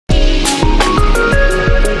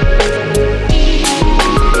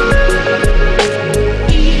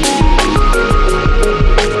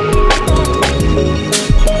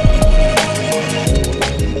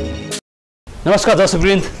नमस्कार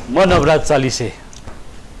दर्शकवृन्द, म नवराज चालिसे।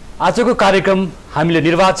 आजको कार्यक्रम हामीले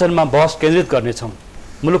निर्वाचनमा बहस केन्द्रित गर्नेछौँ।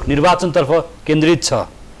 मुलुक निर्वाचनतर्फ केन्द्रित छ।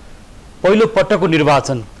 पहिलो पटकको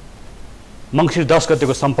निर्वाचन मङ्सिर 10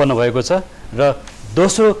 गतेको सम्पन्न भएको छ र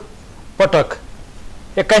दोस्रो पटक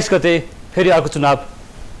 21 गते फेरि अर्को चुनाव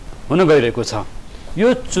हुन गइरहेको छ।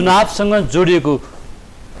 यो चुनावसँग जोडिएको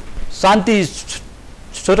शान्ति,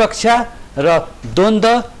 सुरक्षा र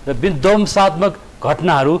द्वन्द्व र विध्वंसात्मक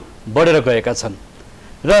घटनाहरू बढेर गएका छन्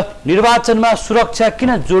र निर्वाचनमा सुरक्षा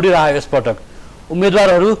किन जोडेर आयो यसपटक?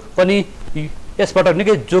 उम्मेदवारहरू पनि यसपटक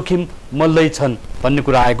निकै जोखिम मल्दैछन् भन्ने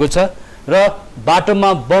कुरा आएको छ र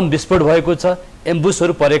बाटोमा बम विस्फोट भएको छ,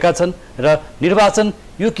 एम्बुसहरू परेका छन् र निर्वाचन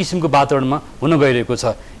यो किसिमको वातावरणमा हुन गइरहेको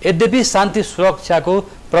छ। यद्यपि शान्ति सुरक्षाको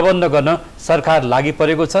प्रबन्ध गर्न सरकार लागि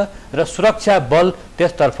परेको छ र सुरक्षा बल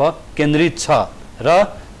त्यसतर्फ केन्द्रित छ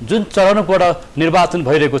र जुन चरणबाट निर्वाचन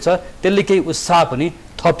भइरहेको छ त्यसले केही उत्साह पनि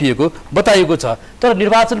थपिएको बताइएको छ। तर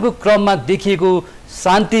निर्वाचनको क्रममा देखिएको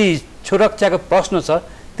शान्ति सुरक्षाको प्रश्न छ,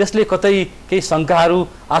 त्यसले कतै केही शङ्काहरू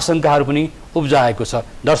आशंकाहरू पनि उब्जाएको छ।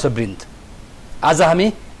 दर्शकवृन्द, आज हामी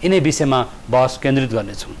यिनै विषयमा बहस केन्द्रित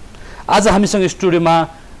गर्नेछौँ। आज हामीसँग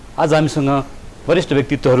वरिष्ठ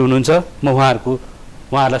व्यक्तित्वहरू हुनुहुन्छ। म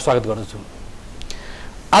उहाँहरूलाई स्वागत गर्दछु।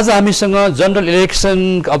 आज हामीसँग जनरल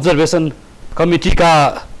इलेक्सन अब्जर्भेसन कमिटीका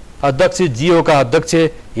अध्यक्ष, जिओका अध्यक्ष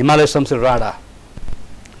हिमालय शमशेर राणा,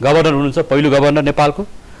 गभर्नर हुनुहुन्छ, पहिलो गभर्नर नेपालको।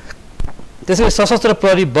 त्यसैले सशस्त्र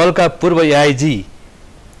प्रहरी बलका पूर्व एआइजी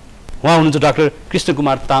उहाँ हुनुहुन्छ डाक्टर कृष्ण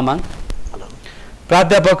कुमार तामाङ,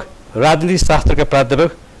 प्राध्यापक राजनीति शास्त्रका प्राध्यापक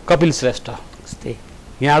कपिल श्रेष्ठ।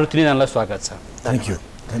 यहाँहरू तिनैजनालाई स्वागत छ। थ्याङ्क यू,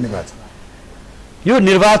 धन्यवाद। यो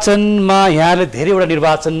निर्वाचनमा यहाँले धेरैवटा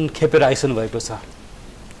निर्वाचन खेपेर आइसक्नु भएको छ।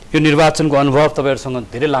 यो निर्वाचनको अनुभव तपाईँहरूसँग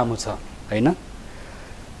धेरै लामो छ, होइन?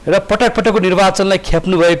 र पटक पटकको निर्वाचनलाई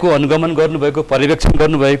खेप्नु भएको, अनुगमन गर्नुभएको, पर्यवेक्षण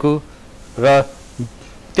गर्नुभएको र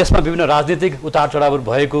त्यसमा विभिन्न राजनीतिक उतार चढावहरू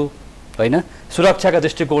भएको, होइन? सुरक्षाका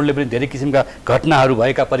दृष्टिकोणले पनि धेरै किसिमका घटनाहरू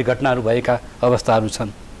भएका, परिघटनाहरू भएका अवस्थाहरू छन्।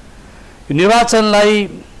 यो निर्वाचनलाई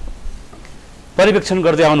पर्यवेक्षण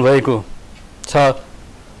गर्दै आउनुभएको छ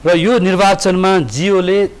र यो निर्वाचनमा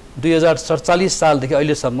जिओले 2047 सालदेखि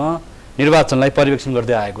अहिलेसम्म निर्वाचनलाई पर्यवेक्षण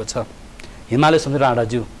गर्दै आएको छ। हिमालय शमशेर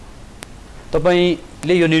राणाज्यू,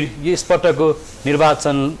 तपाईँले यसपटकको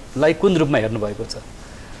निर्वाचनलाई कुन रूपमा हेर्नुभएको छ?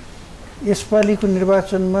 यसपालिको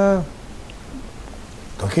निर्वाचनमा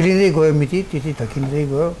धकिलिँदै गयो, मिति तिथि धकिलिँदै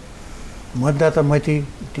गयो, मतदाता मैत्री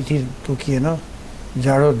तिथि तोकिएन,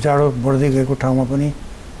 जाडो बढ्दै गएको ठाउँमा पनि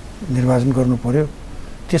निर्वाचन गर्नु पर्यो,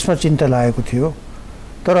 त्यसमा चिन्ता लागेको थियो।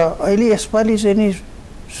 तर अहिले यसपालि चाहिँ नि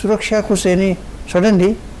सुरक्षाको चाहिँ नि सडनली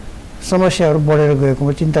समस्याहरू बढेर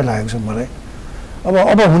गएकोमा चिन्ता लागेको छ मलाई।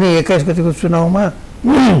 अब हुने 21 गतिको चुनावमा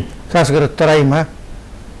खास गरेर तराईमा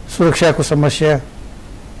सुरक्षाको समस्या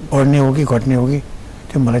बढ्ने हो कि घट्ने हो कि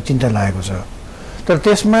त्यो मलाई चिन्ता लागेको छ। तर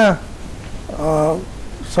त्यसमा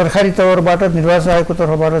सरकारी तौरबाट, निर्वाचन आयोगको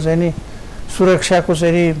तर्फबाट चाहिँ नि सुरक्षाको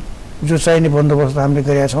चाहिँ नि जो चाहिने बन्दोबस्त हामीले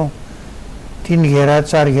गरेका छौँ, 3 घेरा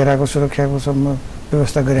 4 घेराको सुरक्षाको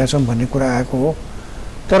व्यवस्था गरेका छौँ भन्ने कुरा आएको हो।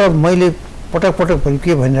 तर मैले पटक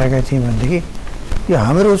के भनिरहेका थिएँ भनेदेखि यो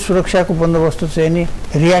हाम्रो सुरक्षाको बन्दोबस्त चाहिँ नि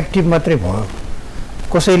रियाक्टिभ मात्रै भयो।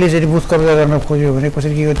 कसैले चाहिँ बुथ कब्जा गर्न खोज्यो भने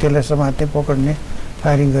कसैले के त्यसलाई समात्ने, पक्ड्ने,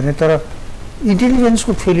 फायरिङ गर्ने। तर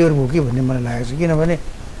इन्टेलिजेन्सको फेलियर भयो कि भन्ने मलाई लागेको छ। किनभने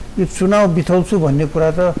यो चुनाव बिथाउँछु भन्ने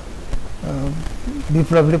कुरा त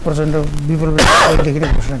विप्लवले पहिलेदेखि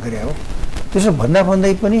नै घोषणा गरे हो। त्यसो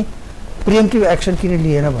भन्दै पनि प्रिएम्प्टिभ एक्सन किन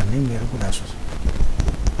लिएन भन्ने मेरो गुनासो छ।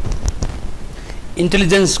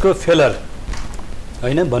 इन्टेलिजेन्सको फेलर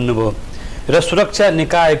होइन भन्नुभयो र सुरक्षा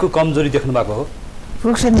निकायको कमजोरी देख्नु भएको हो।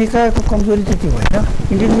 सुरक्षा निकायको कमजोरी त्यति होइन,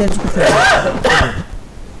 इन्टेलिजेन्सको फेलर।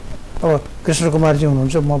 अब कृष्ण कुमारजी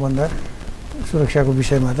हुनुहुन्छ, मभन्दा सुरक्षाको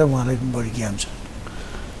विषयमा त उहाँलाई बढी ज्ञान छ।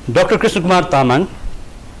 डाक्टर कृष्ण कुमार तामाङ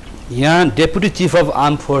यहाँ डेपुटी चिफ अफ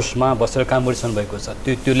आर्म फोर्समा बसेर काम गरिसक्नु भएको छ।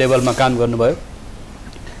 त्यो लेभलमा काम गर्नुभयो।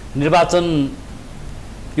 निर्वाचन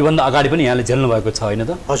योभन्दा अगाडि पनि यहाँले झेल्नु भएको छ, होइन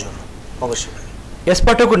त? हजुर, अवश्य।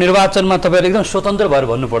 यसपटकको निर्वाचनमा तपाईँले एकदम स्वतन्त्र भएर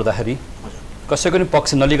भन्नुपर्दाखेरि, कसैको पनि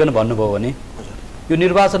पक्ष नलिकन भन्नुभयो भने यो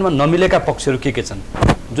निर्वाचनमा नमिलेका पक्षहरू के छन्?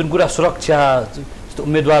 जुन कुरा सुरक्षा,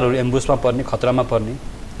 उम्मेदवारहरू एम्बुसमा पर्ने, खतरामा पर्ने,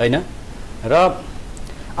 होइन? र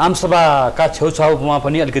आमसभाका छेउछाउमा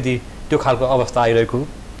पनि अलिकति त्यो खालको अवस्था आइरहेको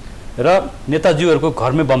र नेताजीहरूको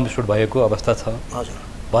घरमै बम विस्फोट भएको अवस्था छ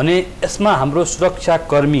भने यसमा हाम्रो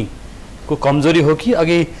सुरक्षाकर्मीको कमजोरी हो कि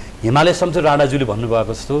अघि हिमालय शमशेर राणाज्यूले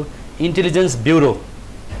भन्नुभएको जस्तो इन्टेलिजेन्स ब्युरो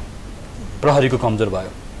प्रहरीको कमजोर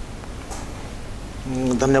भयो?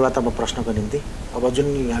 धन्यवाद अब प्रश्नको निम्ति। अब जुन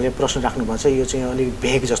यहाँले प्रश्न राख्नु भएको छ यो चाहिँ अलिक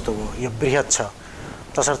भेग जस्तो हो, यो बृहत छ।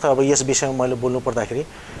 तसर्थ अब यस विषयमा मैले बोल्नु पर्दाखेरि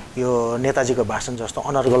यो नेताजीको भाषण जस्तो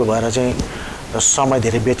अनर्गल भएर चाहिँ समय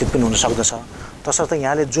धेरै व्यतीत पनि हुन सक्दछ। तसर्थ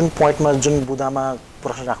यहाँले जुन पोइन्टमा जुन बुदामा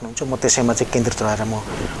प्रश्न राख्नुहुन्छ म त्यसैमा चाहिँ केन्द्रित रहेर म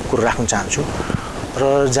कुरो राख्न चाहन्छु।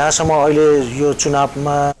 र जहाँसम्म अहिले यो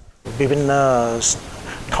चुनावमा विभिन्न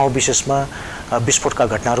ठाउँ विशेषमा विस्फोटका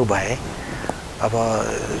घटनाहरू भए, अब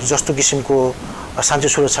जस्तो किसिमको शान्ति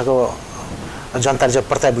सुरक्षाको जनताले चाहिँ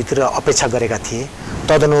प्रत्याभूति र अपेक्षा गरेका थिए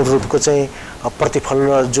तदनुरूपको चाहिँ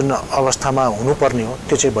प्रतिफल जुन अवस्थामा हुनुपर्ने हो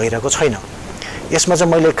त्यो चाहिँ भइरहेको छैन। यसमा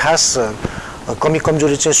चाहिँ मैले खास कमी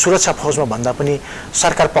कमजोरी चाहिँ सुरक्षा फौजमा भन्दा पनि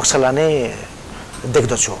सरकार पक्षलाई नै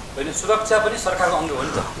देख्दछु। सुरक्षा पनि सरकारको अङ्ग हो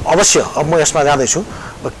नि त। अवश्य। अब म यसमा जाँदैछु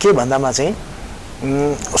के भन्दामा चाहिँ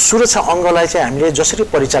सुरक्षा अङ्गलाई चाहिँ हामीले जसरी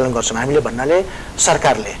परिचालन गर्छौँ, हामीले भन्नाले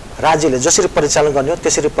सरकारले राज्यले जसरी परिचालन गर्ने हो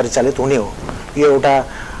त्यसरी परिचालित हुने हो। यो एउटा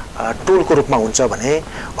टुलको रूपमा हुन्छ भने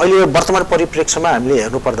अहिले वर्तमान परिप्रेक्ष्यमा हामीले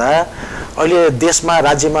हेर्नुपर्दा अहिले देशमा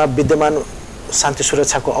राज्यमा विद्यमान शान्ति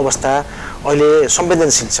सुरक्षाको अवस्था अहिले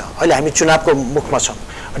संवेदनशील छ। अहिले हामी चुनावको मुखमा छौँ।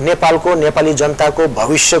 नेपालको नेपाली जनताको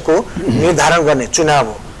भविष्यको निर्धारण गर्ने चुनाव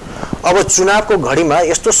हो। अब चुनावको घडीमा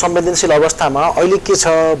यस्तो संवेदनशील अवस्थामा अहिले के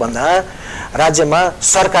छ भन्दा राज्यमा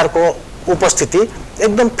सरकारको उपस्थिति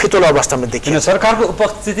एकदम फितलो अवस्थामा देखिन्छ। सरकारको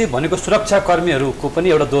उपस्थिति भनेको सुरक्षाकर्मीहरूको पनि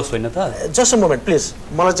एउटा दोष होइन त? जस्ट अ मोमेन्ट प्लिज,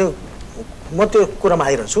 मलाई चाहिँ म त्यो कुरामा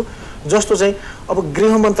आइरहन्छु। जस्तो चाहिँ अब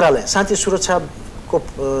गृह मन्त्रालय शान्ति सुरक्षाको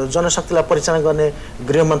जनशक्तिलाई परिचालन गर्ने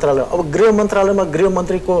गृह मन्त्रालय, अब गृह मन्त्रालयमा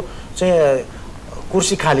गृहमन्त्रीको चाहिँ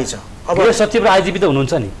कुर्सी खाली छ। अब सचिव र आइजिपी त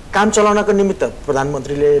हुनुहुन्छ नि। काम चलाउनको निमित्त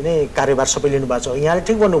प्रधानमन्त्रीले नै कार्यभार सबै लिनुभएको छ। यहाँले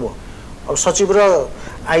ठिक भन्नुभयो, अब सचिव र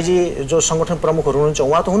आइजी जो सङ्गठन प्रमुखहरू हुनुहुन्छ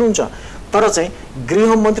उहाँ त हुनुहुन्छ, तर चाहिँ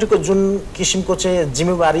गृहमन्त्रीको जुन किसिमको चाहिँ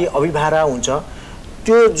जिम्मेवारी अभिभारा हुन्छ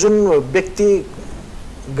त्यो जुन व्यक्ति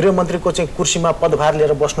गृहमन्त्रीको चाहिँ कुर्सीमा पदभार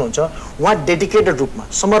लिएर बस्नुहुन्छ उहाँ डेडिकेटेड रूपमा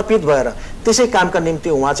समर्पित भएर त्यसै कामका निम्ति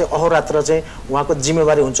उहाँ चाहिँ अहोरात्र चाहिँ उहाँको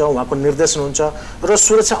जिम्मेवारी हुन्छ, उहाँको निर्देशन हुन्छ र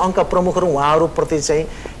सुरक्षा अङ्गका प्रमुखहरू उहाँहरूप्रति चाहिँ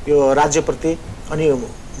यो राज्यप्रति अनि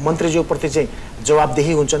मन्त्रीज्यूप्रति चाहिँ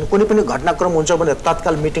जवाबदेही हुन्छन्। कुनै पनि घटनाक्रम हुन्छ भने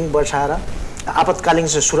तत्काल मिटिङ बसाएर आपतकालीन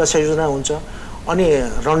सुरक्षा योजना हुन्छ अनि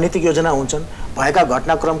रणनीतिक योजना हुन्छन्। भएका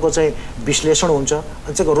घटनाक्रमको चाहिँ विश्लेषण हुन्छ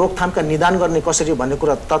अनि चाहिँ रोकथामका निदान गर्ने कसरी भन्ने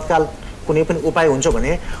कुरा तत्काल कुनै पनि उपाय हुन्छ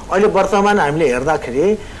भने अहिले वर्तमान हामीले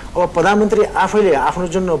हेर्दाखेरि अब प्रधानमन्त्री आफैले आफ्नो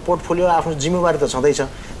जुन पोर्टफोलियो आफ्नो जिम्मेवारी त छँदैछ,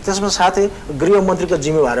 त्यसमा साथै गृहमन्त्रीको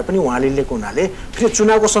जिम्मेवारी पनि उहाँले लिएको हुनाले फेरि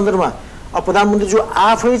चुनावको सन्दर्भमा अब प्रधानमन्त्रीज्यू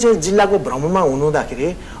आफै चाहिँ जिल्लाको भ्रमणमा हुनुहुँदाखेरि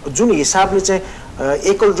जुन हिसाबले चाहिँ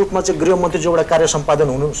एकल रूपमा चाहिँ गृहमन्त्रीज्यूबाट कार्य सम्पादन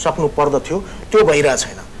हुनु सक्नु पर्दथ्यो त्यो भइरहेको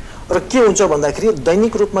छैन। र के हुन्छ भन्दाखेरि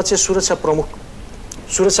दैनिक रूपमा चाहिँ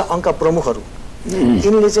सुरक्षा अङ्गका प्रमुखहरू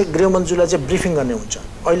यिनले चाहिँ गृहमन्त्रीलाई चाहिँ ब्रिफिङ गर्ने हुन्छ।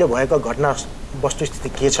 अहिले भएको घटना वस्तुस्थिति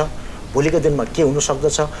के छ, भोलिको दिनमा के हुन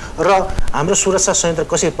सक्दछ र हाम्रो सुरक्षा संयन्त्र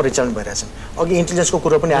कसरी परिचालन भइरहेछन्। अघि इन्टेलिजेन्सको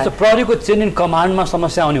कुरो पनि आयो। प्रहरीको चेन इन कमान्डमा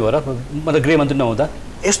समस्या आउने भयो र मतलब गृहमन्त्री नहुँदा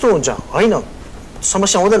यस्तो हुन्छ होइन,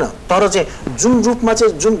 समस्या हुँदैन, तर चाहिँ जुन रूपमा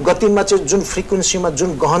चाहिँ जुन गतिमा चाहिँ जुन फ्रिक्वेन्सीमा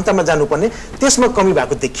जुन गहनतामा जानुपर्ने त्यसमा कमी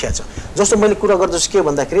भएको देखिया छ। जस्तो मैले कुरा गर्दैछु के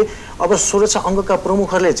भन्दाखेरि अब सुरक्षा अङ्गका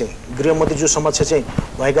प्रमुखहरूले चाहिँ गृहमन्त्रीज्यू समक्ष चाहिँ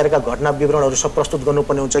भइरहेका घटना विवरणहरू सब प्रस्तुत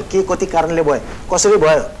गर्नुपर्ने हुन्छ। के कति कारणले भयो, कसरी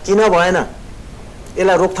भयो, किन भएन,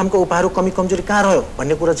 यसलाई रोकथामको उपायहरू कमी कमजोरी कहाँ रह्यो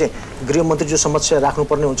भन्ने कुरा चाहिँ गृहमन्त्रीज्यू समक्ष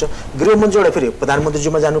राख्नुपर्ने हुन्छ। गृहमन्त्रीबाट फेरि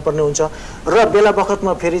प्रधानमन्त्रीज्यूमा जानुपर्ने हुन्छ र बेला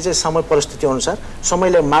बखतमा फेरि चाहिँ समय परिस्थिति अनुसार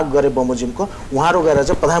समयले माग गरे बमोजिमको उहाँहरू गएर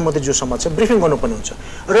चाहिँ प्रधानमन्त्रीज्यू समक्ष ब्रिफिङ गर्नुपर्ने हुन्छ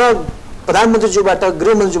र प्रधानमन्त्रीज्यूबाट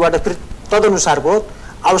गृहमन्त्रीज्यूबाट फेरि तदनुसारको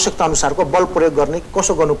आवश्यकता अनुसारको बल प्रयोग गर्ने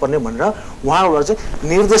कसो गर्नुपर्ने भनेर उहाँबाट चाहिँ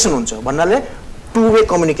निर्देशन हुन्छ। भन्नाले टु वे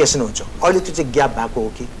कम्युनिकेसन हुन्छ। अहिले त्यो चाहिँ ग्याप भएको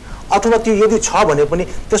हो कि अथवा त्यो यदि छ भने पनि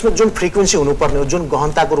त्यसमा जुन फ्रिक्वेन्सी हुनुपर्ने हो, जुन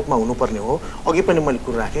गहनताको रूपमा हुनुपर्ने हो, अघि पनि मैले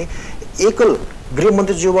कुरा राखेँ एकल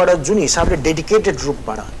गृहमन्त्रीज्यूबाट जुन हिसाबले डेडिकेटेड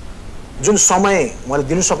रूपबाट जुन समय उहाँले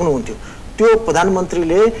दिनु सक्नुहुन्थ्यो त्यो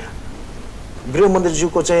प्रधानमन्त्रीले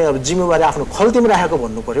गृहमन्त्रीज्यूको चाहिँ अब जिम्मेवारी आफ्नो खल्तीमा राखेको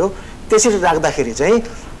भन्नु पर्यो। त्यसरी राख्दाखेरि चाहिँ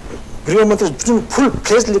गृहमन्त्री जुन फुल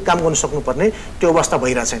फ्लेजले काम गर्न सक्नुपर्ने त्यो अवस्था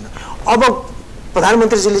भइरहेको छैन। अब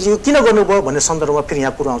प्रधानमन्त्रीजीले यो किन गर्नुभयो भन्ने सन्दर्भमा फेरि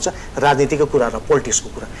यहाँ कुरा आउँछ राजनीतिको कुरा र पोलिटिक्सको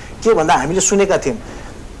कुरा। के भन्दा हामीले सुनेका थियौँ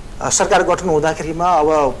सरकार गठन हुँदाखेरिमा अब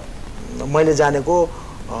मैले जानेको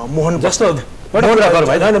मोहन जस्तो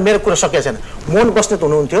होइन, मेरो कुरा सकेको छैन, मोहन बस्नेत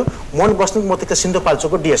हुनुहुन्थ्यो। मोहन बस्नेत म त्यतिखेर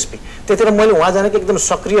सिन्धुपाल्चोकको डिएसपी, त्यतिखेर मैले उहाँ जानेको एकदम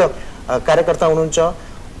सक्रिय कार्यकर्ता हुनुहुन्छ।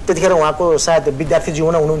 त्यतिखेर उहाँको सायद विद्यार्थी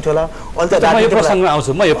जीवन हुनुहुन्थ्यो होला। अहिले त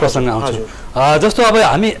यो प्रसङ्गमा आउँछु। जस्तो अब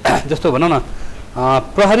हामी जस्तो भनौँ न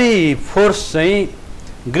प्रहरी फोर्स चाहिँ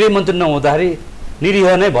गृहमन्त्री नहुँदाखेरि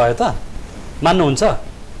निरीह नै भयो त मान्नुहुन्छ?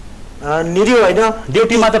 निरीह होइन,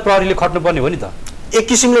 ड्युटीमा त प्रहरीले खट्नुपर्ने हो नि त। एक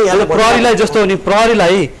किसिमले यहाँले प्रहरीलाई जस्तो हो नि,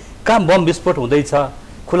 प्रहरीलाई कहाँ बम विस्फोट हुँदैछ,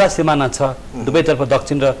 खुला सिमाना छ दुवैतर्फ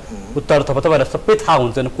दक्षिण र उत्तरतर्फ तपाईँहरूलाई सबै थाहा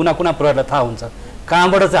हुन्छ कुना कुना प्रहरीलाई थाहा हुन्छ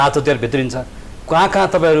कहाँबाट चाहिँ हात हतियार भित्रिन्छ कहाँ कहाँ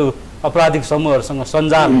तपाईँहरू अपराधिक समूहहरूसँग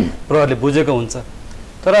सञ्जाल प्रहरीले बुझेको हुन्छ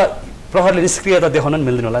तर प्रहरीले निष्क्रियता देखाउन पनि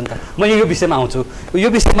मिल्दैन होला नि त म यो विषयमा आउँछु यो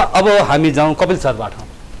विषयमा अब हामी जाउँ कपिल सरबाट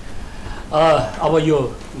अब यो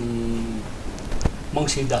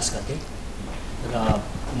मङ्सिर 10 गते र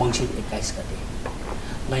मङ्सिर 21 गते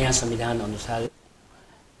नयाँ संविधान अनुसार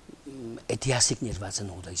ऐतिहासिक निर्वाचन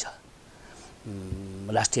हुँदैछ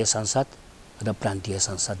राष्ट्रिय संसद र प्रान्तीय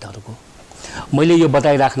संसदहरूको मैले यो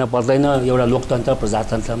बताइराख्न पर्दैन एउटा लोकतन्त्र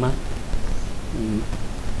प्रजातन्त्रमा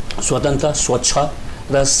स्वतन्त्र स्वच्छ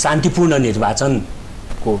र शान्तिपूर्ण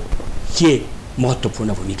निर्वाचनको के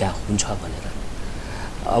महत्त्वपूर्ण भूमिका हुन्छ भनेर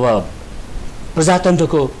अब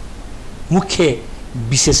प्रजातन्त्रको मुख्य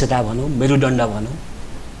विशेषता भनौँ मेरुदण्ड भनौँ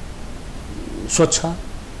स्वच्छ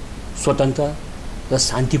स्वतन्त्र र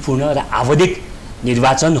शान्तिपूर्ण र आवधिक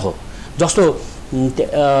निर्वाचन हो जस्तो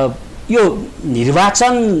यो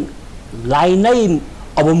निर्वाचनलाई नै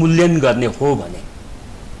अवमूल्यन गर्ने हो भने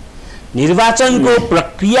निर्वाचनको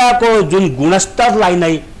प्रक्रियाको जुन गुणस्तरलाई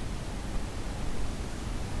नै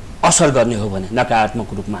असर गर्ने हो भने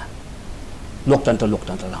नकारात्मक रूपमा लोकतन्त्र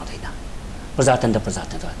रहँदैन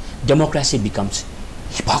प्रजातन्त्र डेमोक्रेसी बिकम्स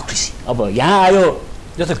हिपोक्रेसी अब यहाँ आयो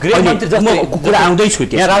जस्तो गृहमन्त्री जस्तो कुरा आउँदैछु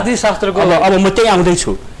यहाँ राजनीतिशास्त्रको अब म त्यही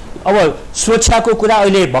आउँदैछु अब सुरक्षाको कुरा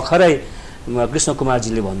अहिले भर्खरै कृष्ण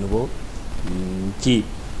कुमारजीले भन्नुभयो कि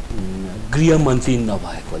गृहमन्त्री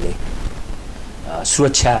नभएकोले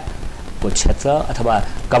सुरक्षाको क्षेत्र अथवा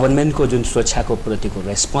गभर्नमेन्टको जुन सुरक्षाको प्रतिको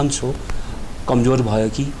रेस्पोन्स हो कमजोर भयो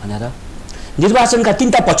कि भनेर निर्वाचनका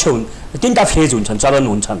तीनटा पक्ष हुन् तीनटा फेज हुन्छन् चरण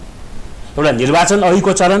हुन्छन् एउटा निर्वाचन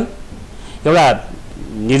अघिको चरण एउटा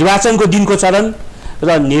निर्वाचनको दिनको चरण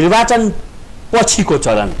र निर्वाचन पछिको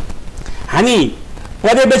चरण हामी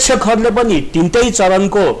पर्यवेक्षकहरूले पनि तीनटै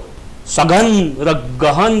चरणको सघन र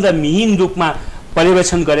गहन र मिहिन रूपमा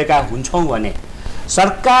पर्यवेक्षण गरेका हुन्छौँ भने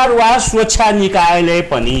सरकार वा सुरक्षा निकायले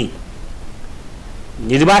पनि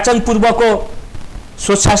निर्वाचन पूर्वको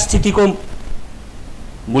सुरक्षा स्थितिको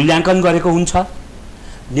मूल्याङ्कन गरेको हुन्छ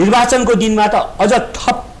निर्वाचनको दिनमा त अझ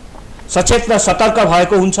थप सचेत र सतर्क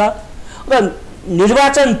भएको हुन्छ र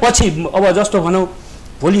निर्वाचन पछि अब जस्तो भनौँ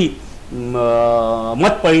भोलि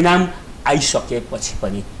मत परिणाम आइसकेपछि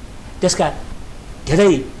पनि त्यसका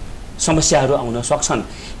धेरै समस्याहरू आउन सक्छन्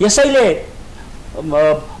यसैले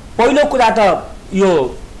पहिलो कुरा त यो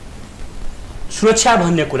सुरक्षा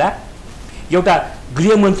भन्ने कुरा एउटा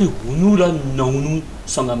गृहमन्त्री हुनु र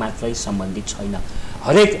नहुनुसँग मात्रै सम्बन्धित छैन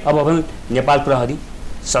हरेक अब भनौँ नेपाल प्रहरी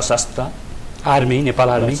सशस्त्र आर्मी नेपाल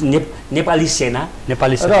आर्मी नेपाली सेना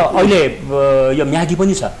र अहिले यो म्यादी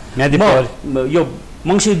पनि छ यो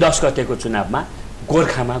मङ्सिर 10 गतेको चुनावमा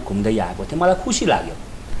गोर्खामा घुम्दै आएको थिएँ मलाई खुसी लाग्यो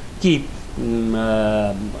कि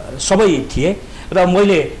सबै थिए र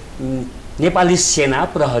मैले नेपाली सेना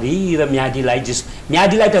प्रहरी र म्यादीलाई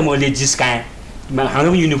त मैले जिस्काएँ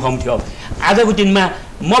हाम्रो युनिफर्म थियो आजको दिनमा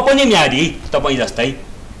म पनि म्यादी तपाईँ जस्तै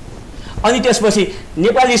अनि त्यसपछि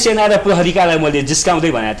नेपाली सेना र प्रहरीकालाई मैले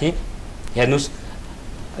जिस्काउँदै भनेको थिएँ हेर्नुहोस्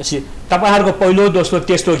तपाईँहरूको पहिलो दोस्रो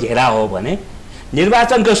तेस्रो घेरा हो भने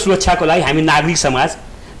निर्वाचनको सुरक्षाको लागि हामी नागरिक समाज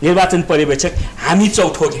निर्वाचन पर्यवेक्षक हामी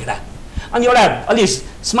चौथो घेरा अनि एउटा अलि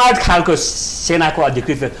स्मार्ट खालको सेनाको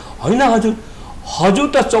अधिकृत होइन हजुर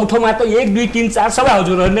त चौथो मात्र 1 2 3 4 सबै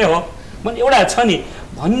हजुरहरू नै हो भने एउटा छ नि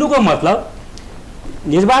भन्नुको मतलब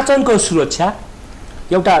निर्वाचनको सुरक्षा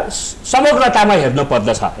एउटा समग्रतामा हेर्नु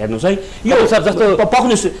पर्दछ हेर्नुहोस् है यो जस्तो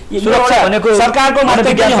पक्नुस् सुरक्षा भनेको सरकारको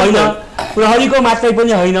मात्रै पनि होइन प्रहरीको मात्रै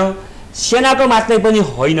पनि होइन सेनाको मात्रै पनि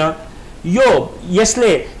होइन यो यसले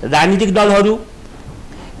राजनीतिक दलहरू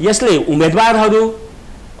यसले उम्मेदवारहरू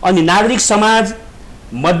अनि नागरिक समाज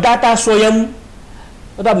मतदाता स्वयं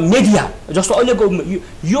र मिडिया जस्तो अहिलेको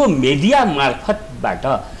यो मिडिया मार्फतबाट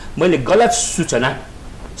मैले गलत सूचना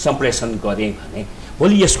सम्प्रेषण गरेँ भने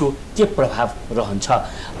भोलि यसको के प्रभाव रहन्छ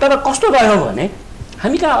तर कस्तो रह्यो भने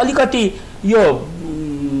हामी कहाँ अलिकति यो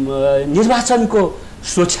निर्वाचनको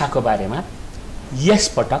सुरक्षाको बारेमा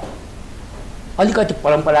यसपटक अलिकति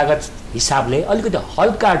परम्परागत हिसाबले अलिकति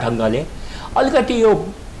हल्का ढङ्गले अलिकति यो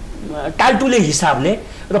टालटुले हिसाबले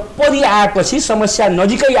र परि आएपछि समस्या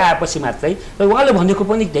नजिकै आएपछि मात्रै र उहाँले भनेको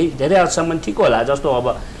पनि धेरै हदसम्म ठिक होला जस्तो अब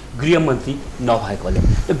गृहमन्त्री नभएकोले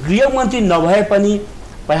गृहमन्त्री नभए पनि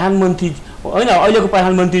प्रधानमन्त्री होइन अहिलेको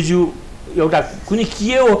प्रधानमन्त्रीज्यू एउटा कुनै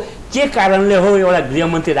के हो के कारणले हो एउटा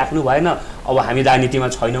गृहमन्त्री राख्नु भएन अब हामी राजनीतिमा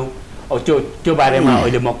छैनौँ अब त्यो बारेमा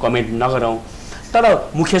अहिले म कमेन्ट नगरौँ तर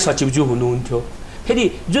मुख्य सचिवज्यू हुनुहुन्थ्यो फेरि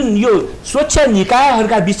जुन यो स्वच्छ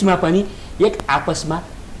निकायहरूका बिचमा पनि एक आपसमा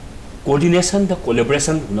कोअर्डिनेसन र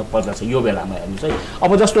कोलेबोरेसन हुन पर्दछ यो बेलामा हेर्नुहोस् है।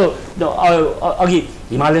 अब जस्तो अघि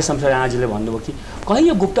हिमालय शमशेर राणाजीले भन्नुभयो कि कहीँ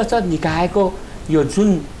यो गुप्तचर निकायको यो जुन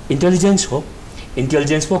इन्टेलिजेन्स हो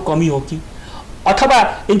इन्टेलिजेन्सको कमी हो कि अथवा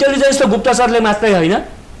इन्टेलिजेन्स र गुप्तचरले मात्रै होइन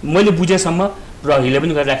मैले बुझेसम्म प्रहरीले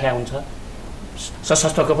पनि गरिराखेका हुन्छ,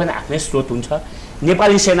 सशस्त्रको पनि आफ्नै स्रोत हुन्छ,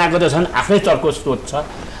 नेपाली सेनाको त झन् आफ्नै चर्को स्रोत छ।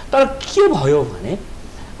 तर के भयो भने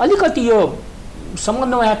अलिकति यो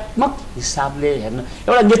समन्वयात्मक हिसाबले हेर्न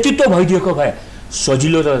एउटा नेतृत्व भइदिएको भए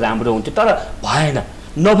सजिलो र राम्रो हुन्थ्यो, तर भएन।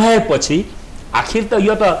 नभएपछि आखिर त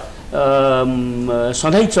यो त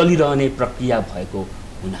सधैँ चलिरहने प्रक्रिया भएको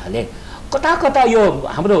हुनाले कता कता यो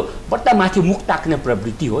हाम्रो बट्टा माथि मुख ताक्ने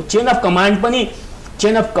प्रवृत्ति हो। चेन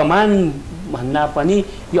अफ कमान्ड भन्दा पनि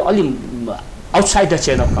यो अलि आउटसाइड द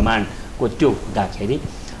चेन अफ कमान्डको त्यो हुँदाखेरि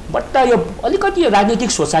बट्टा यो अलिकति यो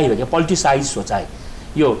राजनीतिक सोचाइ हो क्या, पोलिटिसाइज सोचाइ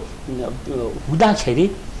यो हुँदाखेरि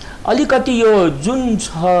अलिकति यो जुन छ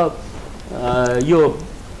यो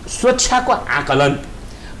सुरक्षाको आकलन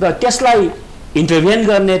र त्यसलाई इन्टरभेन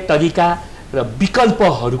गर्ने तरिका र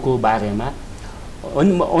विकल्पहरूको बारेमा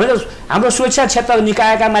हाम्रो सुरक्षा क्षेत्र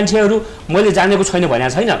निकायका मान्छेहरू मैले जानेको छैन भनेको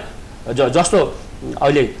छैन। जस्तो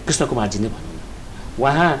अहिले कृष्ण कुमारजी नै भनौँ न,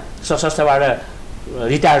 उहाँ सशस्त्रबाट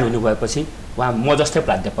रिटायर हुनुभएपछि उहाँ म जस्तै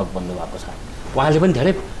प्राध्यापक बन्नुभएको छ। उहाँले पनि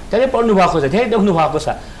धेरै धेरै पढ्नु भएको छ, धेरै देख्नु भएको छ।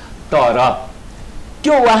 तर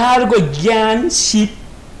त्यो उहाँहरूको ज्ञान सिप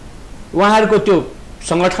उहाँहरूको त्यो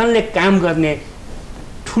सङ्गठनले काम गर्ने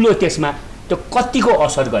ठुलो त्यसमा त्यो कतिको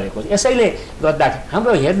असर गरेको छ। यसैले गर्दा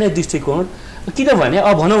हाम्रो हेर्ने दृष्टिकोण किनभने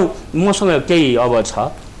अब भनौँ मसँग केही अब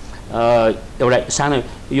छ एउटा सानो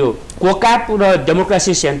यो कोकाप र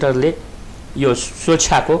डेमोक्रेसी सेन्टरले यो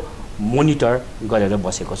सुरक्षाको मोनिटर गरेर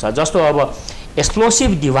बसेको छ। जस्तो अब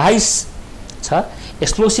एक्सप्लोसिभ डिभाइस छ,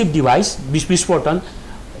 एक्सप्लोसिभ डिभाइस विस्फोटन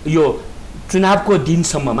यो चुनावको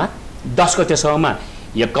दिनसम्ममा 10 गतेसम्ममा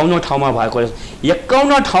 51 ठाउँमा भएको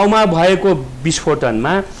 51 ठाउँमा भएको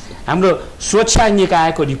विस्फोटनमा हाम्रो सुरक्षा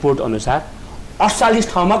निकायको रिपोर्ट अनुसार 48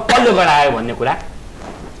 ठाउँमा कसले गरायो भन्ने कुरा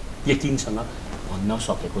यकिनसँग भन्न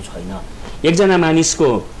सकेको छैन। एकजना मानिसको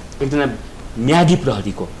एकजना म्यादी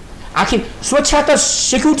प्रहरीको आखिर सुरक्षा त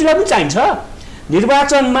सेक्युरिटीलाई पनि चाहिन्छ,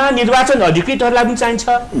 निर्वाचनमा निर्वाचन अधिकृतहरूलाई पनि चाहिन्छ,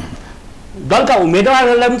 दलका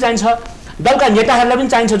उम्मेदवारहरूलाई पनि चाहिन्छ, दलका नेताहरूलाई पनि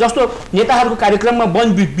चाहिन्छ। जस्तो नेताहरूको कार्यक्रममा बम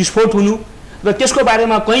विस्फोट हुनु र त्यसको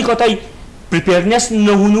बारेमा कहीँ कतै प्रिपेयरनेस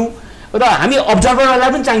नहुनु र हामी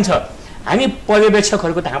अब्जर्भरहरूलाई पनि चाहिन्छ। हामी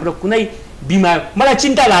पर्यवेक्षकहरूको त हाम्रो कुनै बिमा मलाई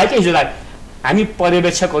चिन्ता लाग्यो कि हिजो हामी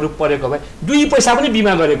पर्यवेक्षकहरू परेको भए 2 पैसा पनि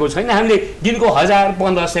बिमा गरेको छैन। हामीले दिनको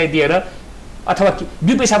 1000-1500 दिएर अथवा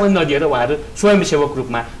 2 पैसा पनि नदिएर उहाँहरू स्वयंसेवक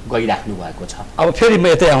रूपमा गइराख्नु भएको छ। अब फेरि म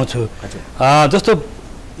यतै आउँछु। जस्तो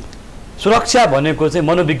सुरक्षा भनेको चाहिँ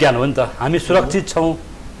मनोविज्ञान हो नि त, हामी सुरक्षित छौँ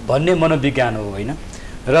भन्ने मनोविज्ञान हो होइन।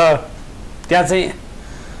 र त्यहाँ चाहिँ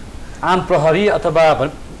आम प्रहरी अथवा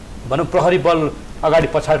भनौँ प्रहरी बल अगाडि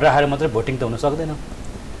पछाडि राखेर मात्रै भोटिङ त हुन सक्दैन।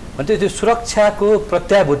 भने त्यो सुरक्षाको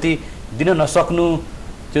प्रत्याभूति दिन नसक्नु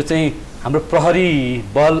त्यो चाहिँ हाम्रो प्रहरी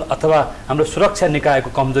बल अथवा हाम्रो सुरक्षा निकायको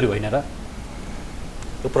कमजोरी होइन र?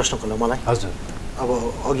 यो प्रश्नको ल मलाई हजुर अब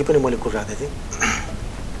अघि पनि मैले कुरा राखेको थिएँ,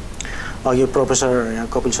 अघि प्रोफेसर यहाँ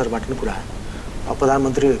कपिल सरबाट पनि कुरा आयो।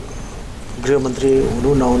 प्रधानमन्त्री गृहमन्त्री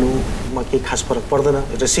हुनु नहुनुमा केही खास फरक पर्दैन,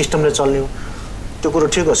 एउटा सिस्टमले चल्ने हो। त्यो कुरो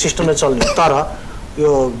ठिक हो, सिस्टमले चल्ने हो। तर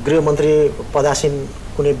यो गृहमन्त्री पदासीन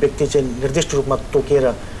कुनै व्यक्ति चाहिँ निर्दिष्ट रूपमा तोकिएर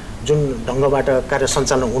जुन ढङ्गबाट कार्य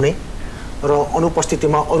सञ्चालन हुने र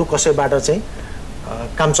अनुपस्थितिमा अरू कसैबाट चाहिँ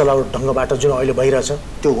काम चलाउ ढङ्गबाट जुन अहिले भइरहेछ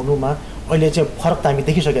त्यो हुनुमा अहिले चाहिँ फरक त हामी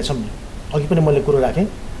देखिसकेका छौँ नि। अघि पनि मैले कुरो राखेँ,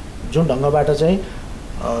 जुन ढङ्गबाट चाहिँ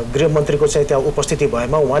गृहमन्त्रीको चाहिँ त्यहाँ उपस्थिति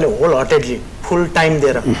भएमा उहाँले होल हार्टेडली फुल टाइम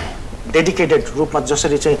दिएर डेडिकेटेड रूपमा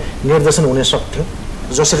जसरी चाहिँ निर्देशन हुन सक्थ्यो,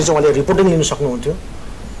 जसरी चाहिँ उहाँले रिपोर्टिङ लिन सक्नुहुन्थ्यो,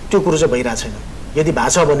 त्यो कुरो चाहिँ भइरहेको छैन। यदि भएको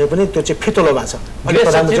छ भने पनि त्यो चाहिँ फितलो भएको छ।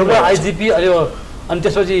 आइजिपी अनि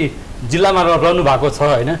त्यसपछि जिल्लामा रहनु भएको छ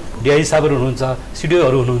होइन, डिआई साहबहरू हुनुहुन्छ,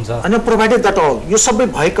 सिडिओहरू हुनुहुन्छ। अनि प्रोभाइडेड द्याट अल यो सबै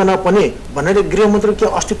भइकन पनि भनेर गृहमन्त्री के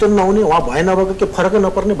अस्तित्व नहुने, उहाँ भए नभएको के फरकै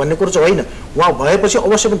नपर्ने भन्ने कुरो चाहिँ होइन। उहाँ भएपछि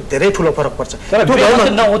अवश्य पनि धेरै ठुलो फरक पर्छ।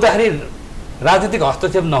 नहुँदाखेरि राजनीतिक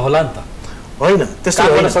हस्तक्षेप नहोला नि त? होइन,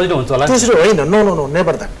 सजिलो हुन्छ होला? त्यसरी होइन, no no no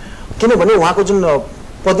never that. किनभने उहाँको जुन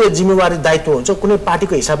पदीय जिम्मेवारी दायित्व हुन्छ कुनै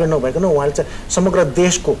पार्टीको हिसाबले नभइकन उहाँले चाहिँ समग्र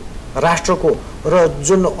देशको राष्ट्रको र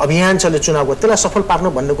जुन अभियान छ चुनावको त्यसलाई सफल पार्नु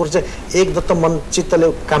भन्ने कुरो चाहिँ एकदम मन चित्तले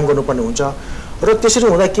काम गर्नुपर्ने हुन्छ। र त्यसरी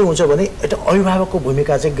हुँदा के हुन्छ भने एउटा अभिभावकको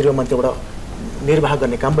भूमिका चाहिँ गृहमन्त्रीबाट निर्वाह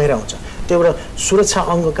गर्ने काम भइरहेको हुन्छ। त्यो एउटा सुरक्षा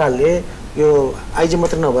अङ्गकाले यो आइजी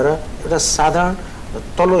मात्रै नभएर एउटा साधारण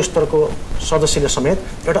तल्लो स्तरको सदस्यले समेत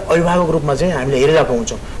एउटा अभिभावक रूपमा चाहिँ हामीले हेरिरहेको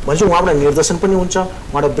हुन्छौँ। भनेपछि उहाँबाट निर्देशन पनि हुन्छ,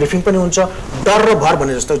 उहाँबाट ब्रिफिङ पनि हुन्छ। डर र भर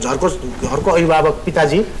भने जस्तो घरको अभिभावक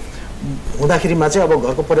पिताजी हुँदाखेरिमा चाहिँ अब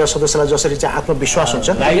घरको परिवार सदस्यलाई जसरी चाहिँ आत्मविश्वास हुन्छ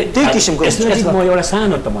त्यही किसिमको म एउटा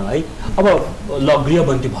सानो तपाईँलाई अब ल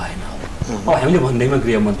गृहमन्त्री भएन अब हामीले भन्दैमा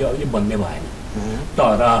गृहमन्त्री अहिले भन्ने भएन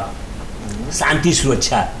तर शान्ति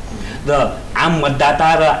सुरक्षा र आम मतदाता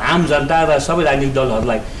र आम जनता र सबै राजनीतिक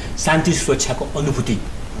दलहरूलाई शान्ति सुरक्षाको अनुभूति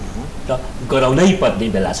र गराउनै पर्ने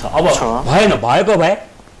बेला छ अब भएन भएको भए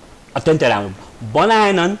अत्यन्तै राम्रो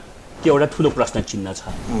बनाएनन् त्यो एउटा ठुलो प्रश्न चिन्ह छ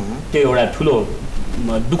त्यो एउटा ठुलो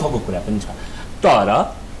दुःखको कुरा पनि छ तर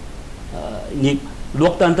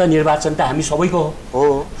लोकतन्त्र निर्वाचन त हामी सबैको हो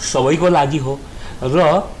सबैको लागि हो र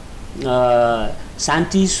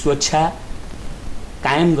शान्ति सुरक्षा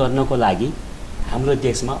कायम गर्नको लागि हाम्रो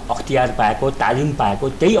देशमा अख्तियार पाएको तालिम पाएको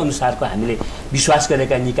त्यही अनुसारको हामीले विश्वास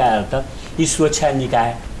गरेका निकायहरू त यी सुरक्षा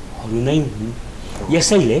निकायहरू नै हुन्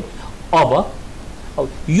यसैले अब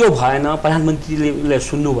यो भएन प्रधानमन्त्रीले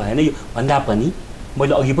सुन्नु भएन यो भन्दा पनि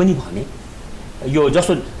मैले अघि पनि भने यो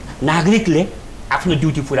जस्तो नागरिकले आफ्नो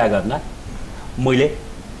ड्युटी पुरा गर्न मैले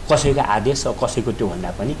कसैको आदेश कसैको त्यो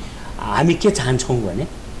भन्दा पनि हामी के चाहन्छौँ भने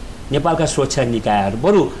नेपालका सुरक्षा निकायहरू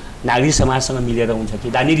बरु नागरिक समाजसँग मिलेर हुन्छ कि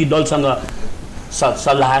राजनीतिक दलसँग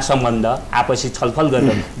सल्लाह सम्बन्ध आपसी छलफल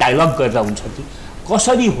गरेर डायलग गरेर हुन्छ कि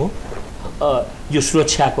कसरी हो यो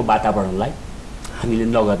सुरक्षाको वातावरणलाई हामीले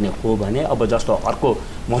नगर्ने हो भने अब जस्तो अर्को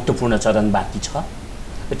महत्त्वपूर्ण चरण बाँकी छ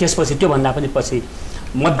त्यसपछि त्योभन्दा पनि पछि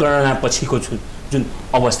मतगणना पछिको जुन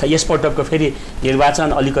अवस्था यसपटकको फेरि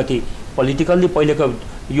निर्वाचन अलिकति पोलिटिकल्ली पहिलेको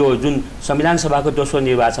यो जुन संविधान सभाको दोस्रो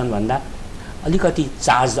निर्वाचनभन्दा अलिकति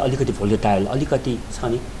चार्ज अलिकति भोलेटाइल अलिकति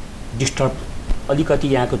छ नि डिस्टर्ब अलिकति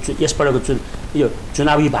यहाँको यसपटकको यो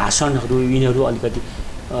चुनावी भाषणहरू यिनीहरू अलिकति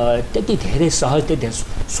त्यति धेरै सहज त्यति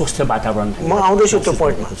धेरै स्वस्थ वातावरण म आउँदैछु त्यो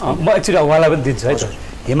पोइन्टमा म एकचोटि उहाँलाई पनि दिन्छु है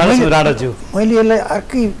हिमालय राणाज्यू मैले यसलाई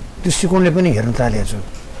अर्कै दृष्टिकोणले पनि हेर्न थालेको छु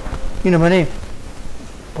किनभने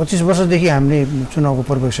 25 वर्षदेखि हामीले चुनावको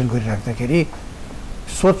पर्यवेक्षण गरिराख्दाखेरि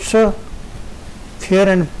स्वच्छ फेयर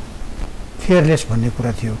एन्ड फेयरलेस भन्ने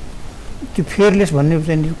कुरा थियो त्यो फेयरलेस भन्ने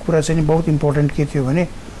चाहिँ कुरा चाहिँ बहुत इम्पोर्टेन्ट के थियो भने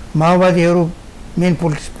माओवादीहरू मेन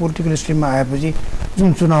पोलिटिकल स्ट्रिममा आएपछि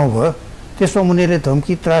जुन चुनाव भयो त्यसमा उनीहरूले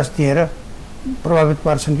धम्की त्रास दिएर प्रभावित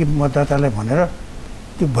पार्छन् कि मतदातालाई भनेर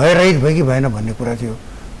त्यो भयरहित भयो कि भएन भन्ने कुरा थियो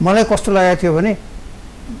मलाई कस्तो लागेको थियो भने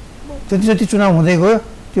जति जति चुनाव हुँदै गयो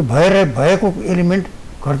त्यो भएको एलिमेन्ट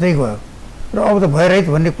घट्दै गयो र अब त भयरहित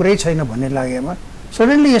भन्ने कुरै छैन भन्ने लागेमा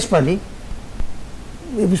सडनली यसपालि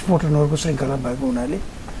विस्फोटनहरूको श्रृङ्खला भएको हुनाले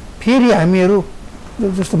फेरि हामीहरू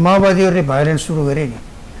जस्तो माओवादीहरूले भाइलेन्स सुरु गरे नि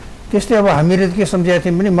त्यस्तै अब हामीले के सम्झाएको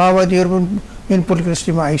थियौँ भने माओवादीहरू पनि मेन पोलिटिकल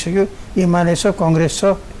स्ट्रिममा आइसक्यो एमाले छ कङ्ग्रेस छ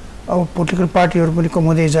अब पोलिटिकल पार्टीहरू पनि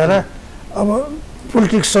कमाउँदै जाला अब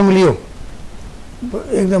पोलिटिक्स सङ्लियो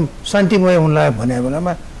एकदम शान्तिमय हुन लाग्यो भने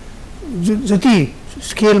बेलामा जति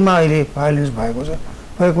स्केलमा अहिले भाइलेन्स भएको छ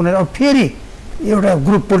भएको हुनाले अब फेरि एउटा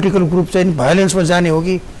ग्रुप पोलिटिकल ग्रुप चाहिँ भाइलेन्समा जाने हो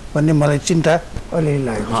कि भन्ने मलाई चिन्ता अलिअलि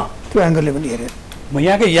लागेको छ त्यो एङ्गलले पनि हेरेँ म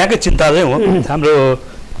यहाँकै चिन्ता चाहिँ हो हाम्रो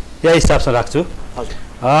यही हिसाबसँग राख्छु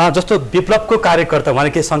जस्तो विप्लवको कार्यकर्ता उहाँले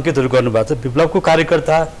केही सङ्केतहरू गर्नुभएको छ विप्लवको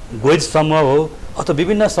कार्यकर्ता गोइज समूह हो अथवा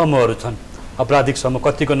विभिन्न समूहहरू छन् आपराधिक समूह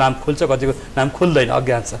कतिको नाम खुल्छ कतिको नाम खुल्दैन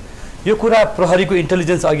अज्ञात छ यो कुरा प्रहरीको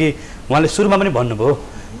इन्टेलिजेन्स अघि उहाँले सुरुमा पनि भन्नुभयो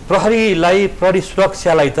प्रहरी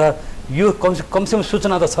सुरक्षालाई त यो कमसेकम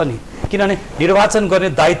सूचना त छ नि किनभने निर्वाचन गर्ने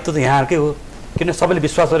दायित्व त यहाँकै हो किन सबैले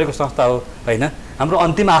विश्वास गरेको संस्था हो होइन हाम्रो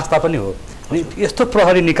अन्तिम आस्था पनि हो अनि यस्तो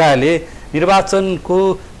प्रहरी निकायले निर्वाचनको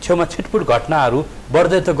छेउमा छिटपुट घटनाहरू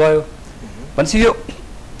बढ्दै त गयो भनेपछि यो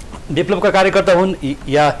विप्लवका कार्यकर्ता हुन्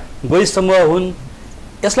या गोई समूह हुन्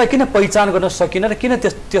यसलाई किन पहिचान गर्न सकिन र किन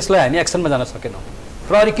त्यसलाई हामी एक्सनमा जान सकेनौँ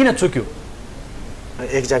प्रहरी किन चुक्यो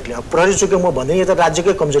एक्ज्याक्टली अब प्रहरी चुक्यो म भन्दै यो त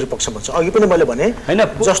राज्यकै कमजोरी पक्ष भन्छ अघि पनि मैले भने होइन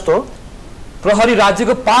जस्तो प्रहरी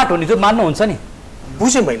राज्यको पार्ट हो नि त्यो मान्नुहुन्छ नि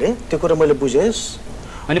बुझेँ मैले त्यो कुरा मैले बुझेँ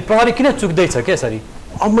अनि प्रहरी किन चुक्दैछ के यसरी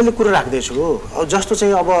अब मैले कुरा राख्दैछु अब जस्तो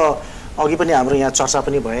चाहिँ अब अघि पनि हाम्रो यहाँ चर्चा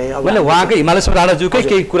पनि भए अब मैले उहाँकै हिमालय राणाज्यूकै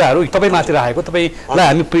केही कुराहरू तपाईँमाथि राखेको तपाईँलाई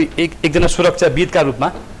हामी एकजना सुरक्षाविदका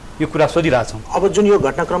रूपमा यो कुरा सोधिरहेछौँ अब जुन यो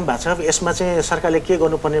घटनाक्रम भएको छ यसमा चाहिँ सरकारले के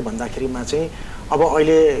गर्नुपर्ने भन्दाखेरिमा चाहिँ अब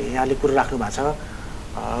अहिले यहाँले कुरा राख्नु भएको छ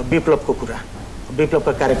विप्लवको कुरा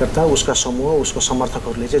विप्लवका कार्यकर्ता उसका समूह उसको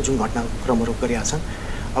समर्थकहरूले चाहिँ जुन घटनाक्रमहरू गरिरहेका छन्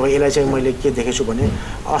अब यसलाई चाहिँ मैले के देखेको छु भने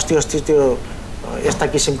अस्ति त्यो यस्ता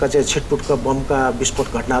किसिमका चाहिँ छिटपुटका बमका विस्फोट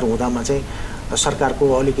घटनाहरू हुँदामा चाहिँ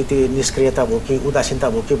सरकारको अलिकति निष्क्रियता भयो कि उदासीनता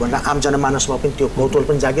भयो कि भनेर आम जनमानसमा पनि त्यो कौतूहल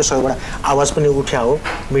पनि जाग्यो सबैबाट आवाज पनि उठ्या हो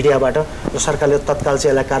मिडियाबाट र सरकारले तत्काल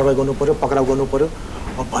चाहिँ यसलाई कारवाही गर्नु पर्यो पक्राउ गर्नु पर्यो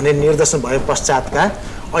भन्ने निर्देशन भए पश्चातका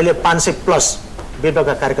अहिले 500+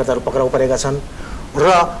 विप्लवका कार्यकर्ताहरू पक्राउ परेका छन् र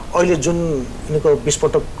अहिले जुन यिनीको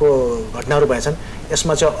विस्फोटकको घटनाहरू भएछन्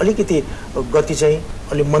यसमा चाहिँ अलिकति गति चाहिँ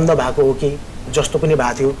अलि मन्द भएको हो कि जस्तो पनि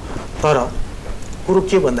भएको थियो तर कुरो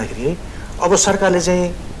के भन्दाखेरि अब सरकारले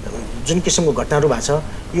चाहिँ जुन किसिमको घटनाहरू भएको छ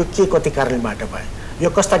यो के कति कारणबाट भयो, यो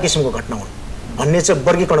कस्ता किसिमको घटना हुन् भन्ने चाहिँ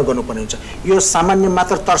वर्गीकरण गर्नुपर्ने हुन्छ। यो सामान्य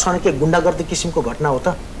मात्र तर्साउने के गुन्डागर्दी किसिमको घटना हो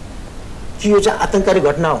त, कि यो चाहिँ आतङ्ककारी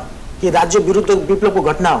घटना हो, कि राज्य विरुद्ध विप्लवको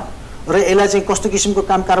घटना हो र यसलाई चाहिँ कस्तो किसिमको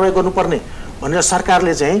काम कारवाही गर्नुपर्ने भनेर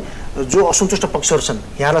सरकारले चाहिँ जो असन्तुष्ट पक्षहरू छन्,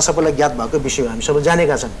 यहाँलाई सबैलाई ज्ञात भएको विषय हामी सबै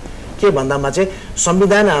जानेका छन्। के भन्दामा चाहिँ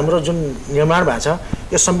संविधान हाम्रो जुन निर्माण भएको छ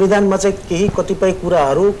यो संविधानमा चाहिँ केही कतिपय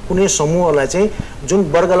कुराहरू कुनै समूहलाई चाहिँ जुन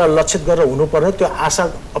वर्गलाई लक्षित गरेर हुनुपर्ने त्यो आशा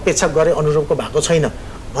अपेक्षा गरे अनुरूपको भएको छैन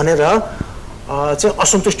भनेर चाहिँ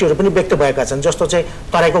असन्तुष्टिहरू पनि व्यक्त भएका छन्। जस्तो चाहिँ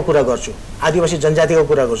तराईको कुरा गर्छु, आदिवासी जनजातिको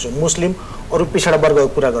कुरा गर्छु, मुस्लिम अरू पिछडा वर्गको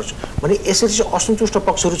कुरा गर्छु भने यसरी चाहिँ असन्तुष्ट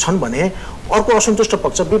पक्षहरू छन् भने अर्को असन्तुष्ट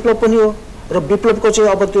पक्ष विप्लव पनि हो र विप्लवको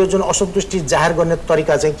चाहिँ अब त्यो जुन असन्तुष्टि जाहेर गर्ने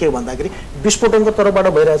तरिका चाहिँ के भन्दाखेरि विस्फोटनको तर्फबाट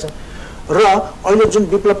भइरहेछ र अहिले जुन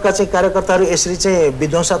विप्लवका चाहिँ कार्यकर्ताहरू यसरी चाहिँ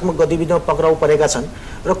विध्वंसात्मक गतिविधिमा पक्राउ परेका छन्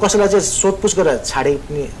र कसैलाई चाहिँ सोधपुछ गरेर छाडे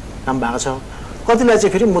पनि काम भएको छ, कतिलाई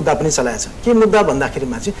चाहिँ फेरि मुद्दा पनि चलाएको छ। के मुद्दा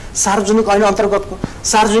भन्दाखेरिमा चाहिँ सार्वजनिक ऐन अन्तर्गतको,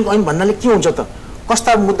 सार्वजनिक ऐन भन्नाले के हुन्छ त,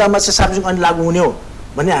 कस्ता मुद्दामा चाहिँ सार्वजनिक ऐन लागू हुने हो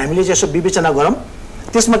भन्ने हामीले चाहिँ यसो विवेचना गरौँ।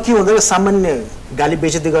 त्यसमा के हुँदैन, सामान्य गाली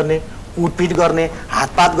बेइज्जती गर्ने, कुटपिट गर्ने,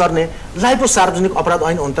 हातपात गर्नेलाई पो सार्वजनिक अपराध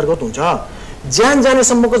ऐन अन्तर्गत हुन्छ। ज्यान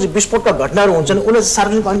जानेसम्मको चाहिँ विस्फोटका घटनाहरू हुन्छन् उसले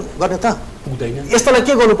सार्वजनिक ऐन गर्ने त पुग्दैन। यस्तालाई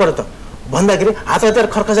के गर्नु पर्यो त भन्दाखेरि हात हतियार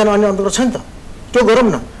खर्खजान ऐन अन्तर्गत छ नि त, त्यो गरौँ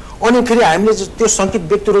न। अनि फेरि हामीले त्यो सङ्कित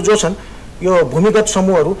व्यक्तिहरू जो छन् यो भूमिगत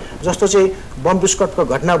समूहहरू जस्तो चाहिँ बम विस्फोटको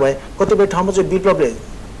घटना भए कतिपय ठाउँमा चाहिँ विप्लवले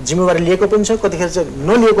जिम्मेवारी लिएको पनि छ, कतिखेर चाहिँ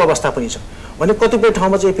नलिएको अवस्था पनि छ भने कतिपय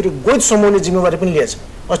ठाउँमा चाहिँ फेरि गोद समूहले जिम्मेवारी पनि लिएछ।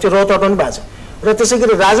 अस्ति रौतहट पनि भएको छ र त्यसै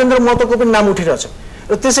गरी राजेन्द्र महतोको पनि नाम उठिरहेछ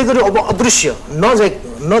र त्यसै गरी अब अदृश्य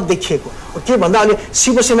नदेखिएको के भन्दा अहिले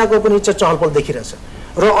शिवसेनाको पनि चाहिँ चहल पहल देखिरहेछ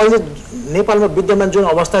र अहिले नेपालमा विद्यमान जुन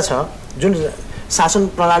अवस्था छ, जुन शासन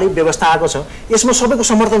प्रणाली व्यवस्था आएको छ यसमा सबैको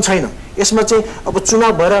समर्थन छैन। यसमा चाहिँ अब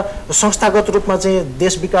चुनाव भएर संस्थागत रूपमा चाहिँ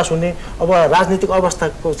देश विकास हुने, अब राजनीतिक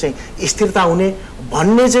अवस्थाको चाहिँ स्थिरता हुने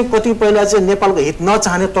भन्ने चाहिँ कतिपयलाई चाहिँ नेपालको हित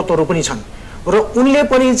नचाहने तत्त्वहरू पनि छन् र उनले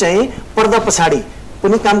पनि चाहिँ पर्दा पछाडि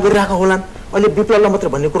पनि काम गरिरहेका होलान्। अहिले विप्लवलाई मात्र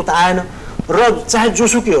भन्ने कुरो त आएन र चाहे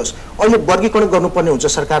जोसुकै होस् अहिले वर्गीकरण गर्नुपर्ने हुन्छ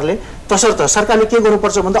सरकारले। तसर्थ सरकारले के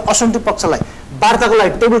गर्नुपर्छ भन्दा असन्तुष्ट पक्षलाई वार्ताको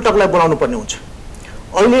लागि टेबल टकलाई बोलाउनु पर्ने हुन्छ।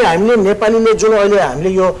 अहिले हामीले नेपालीले जुन अहिले हामीले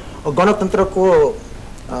यो गणतन्त्रको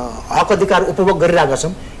हक अधिकार उपभोग गरिरहेका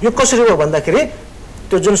छौँ यो कसरी हो भन्दाखेरि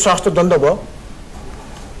त्यो जुन सशस्त्र द्वन्द्व भयो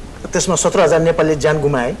त्यसमा 17,000 नेपालीले ज्यान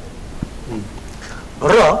गुमाए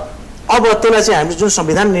र अब त्यसलाई चाहिँ हामीले जुन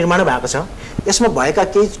संविधान निर्माण भएको छ यसमा भएका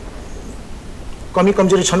केही कमी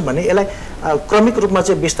कमजोरी छन् भने यसलाई क्रमिक रूपमा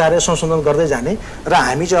चाहिँ बिस्तारै संशोधन गर्दै जाने र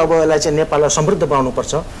हामी चाहिँ अब यसलाई चाहिँ नेपाललाई समृद्ध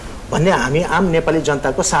बनाउनुपर्छ भन्ने हामी आम नेपाली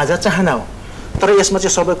जनताको साझा चाहना हो। तर यसमा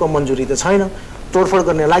चाहिँ सबैको मन्जुरी त छैन, तोडफोड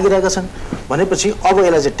गर्ने लागिरहेका छन् भनेपछि अब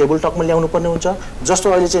यसलाई चाहिँ टेबल टकमा ल्याउनु पर्ने हुन्छ।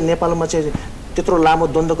 जस्तो अहिले चाहिँ नेपालमा चाहिँ त्यत्रो लामो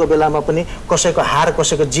द्वन्द्वको बेलामा पनि कसैको हार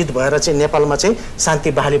कसैको जित भएर चाहिँ नेपालमा चाहिँ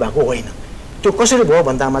शान्ति बहाली भएको होइन। त्यो कसरी भयो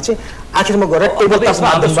भन्दामा चाहिँ आखिरमा गएर टेबल टकमा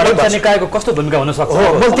सुरक्षा निकायको कस्तो भूमिका हुन सक्छ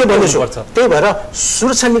हो म त्यो भन्दैछु। त्यही भएर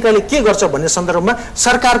सुरक्षा निकायले के गर्छ भन्ने सन्दर्भमा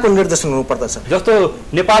सरकारको निर्देशन हुनुपर्दछ। जस्तो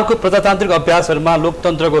नेपालको प्रजातान्त्रिक अभ्यासहरूमा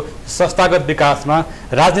लोकतन्त्रको संस्थागत विकासमा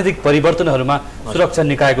राजनीतिक परिवर्तनहरूमा सुरक्षा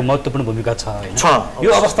निकायको महत्त्वपूर्ण भूमिका छ हैन।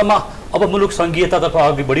 यो अवस्थामा अब मुलुक सङ्घीयतातर्फ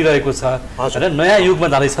अघि बढिरहेको छ हैन, नयाँ युगमा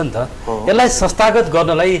जाँदैछ नि त। यसलाई संस्थागत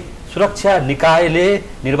गर्नलाई सुरक्षा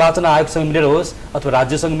निकायले निर्वाचन आयोगसँग मिलेर होस् अथवा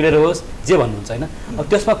राज्यसँग मिलेर होस् जे भन्नुहुन्छ हैन, अब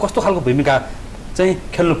त्यसमा कस्तो खालको भूमिका चाहिँ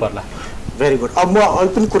खेल्नु पर्ला? Very good. अब म अरू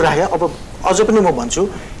पनि कुरा राखेँ, अब अझ पनि म भन्छु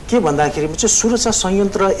के भन्दाखेरि चाहिँ सुरक्षा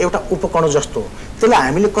संयन्त्र एउटा उपकरण जस्तो हो, त्यसलाई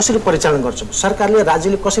हामीले कसरी परिचालन गर्छौँ, सरकारले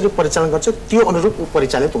राज्यले कसरी परिचालन गर्छ त्यो अनुरूप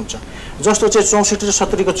परिचालित हुन्छ। जस्तो चाहिँ 64 र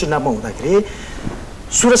 70 को चुनावमा हुँदाखेरि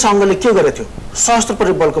सुरक्षा अङ्गले के गरेको थियो, सशस्त्र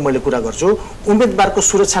परिबलको मैले कुरा गर्छु, उम्मेदवारको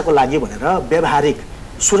सुरक्षाको लागि भनेर व्यावहारिक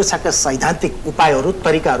सुरक्षाका सैद्धान्तिक उपायहरू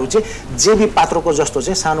तरिकाहरू चाहिँ जे बी पात्रोको जस्तो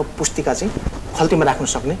चाहिँ सानो पुस्तिका चाहिँ खल्तीमा राख्न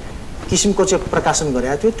सक्ने किसिमको चाहिँ प्रकाशन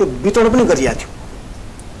गरेको थियो, त्यो वितरण पनि गरिएको थियो।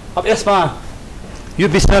 अब यसमा यो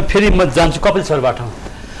विषयमा फेरि म जान्छु कपिल सरबाट।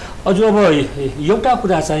 हजुर, अब एउटा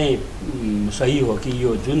कुरा चाहिँ सही हो कि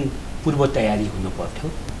यो जुन पूर्व तयारी हुनु पर्थ्यो,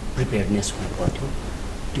 प्रिपेयर्डनेस हुनु पर्थ्यो,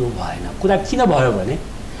 त्यो भएन। कुरा किन भयो भने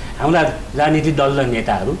हाम्रा राजनीतिक दल र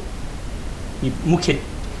नेताहरू मुख्य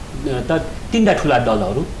त 3टा ठुला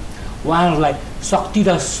दलहरू उहाँहरूलाई शक्ति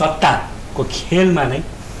र सत्ताको खेलमा नै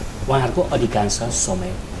उहाँहरूको अधिकांश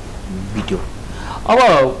समय बित्यो। अब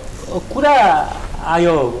कुरा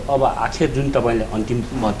आयो, अब आखिर जुन तपाईँले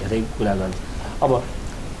अन्तिममा धेरै कुरा गर्नु, अब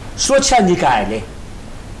सुरक्षा निकायले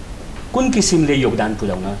कुन किसिमले योगदान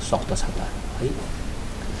पुर्याउन सक्दछ त है?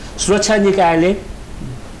 सुरक्षा निकायले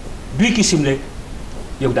 2 किसिमले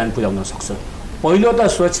योगदान पुर्याउन सक्छ। पहिलो त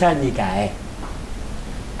सुरक्षा निकाय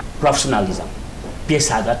प्रोफेसनलिजम,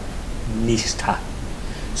 पेसागत निष्ठा।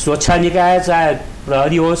 सुरक्षा निकाय चाहे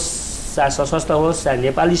प्रहरी होस्, चाहे सशस्त्र होस्, चाहे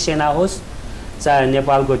नेपाली सेना होस्, चाहे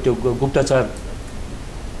नेपालको त्यो गुप्तचर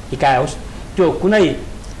निकाय होस्, त्यो कुनै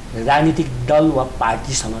राजनीतिक दल वा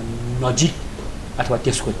पार्टीसँग नजिक अथवा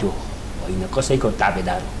त्यसको त्यो होइन, कसैको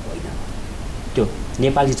ताबेदार होइन, त्यो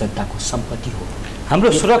नेपाली जनताको सम्पत्ति हो।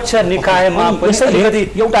 हाम्रो सुरक्षा निकायमा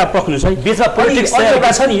एउटा पक्नु छ बीचमा पोलिटिक्स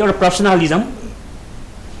एउटा छ नि, एउटा प्रोफेसनलिजम।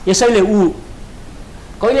 यसैले ऊ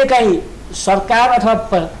कहिलेकाहीँ सरकार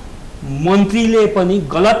अथवा मन्त्रीले पनि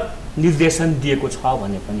गलत निर्देशन दिएको छ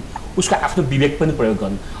भने पनि उसको आफ्नो विवेक पनि प्रयोग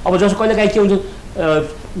गर्नु। अब जस्तो कहिलेकाहीँ के हुन्छ,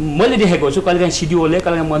 मैले देखेको छु कहिलेकाहीँ सिडिओले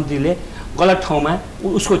कहिलेकाहीँ मन्त्रीले गलत ठाउँमा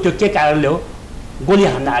उसको त्यो के कारणले हो गोली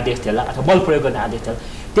हान्न आदेश दिएला अथवा बल प्रयोग गर्ने आदेश दिएला।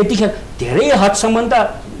 त्यतिखेर धेरै हदसम्म त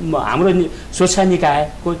हाम्रो सुरक्षा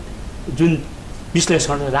निकायको जुन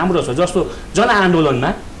विश्लेषण राम्रो छ। जस्तो जनआन्दोलनमा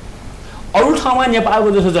अरू ठाउँमा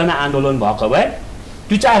नेपालको जस्तो जनआन्दोलन भएको भए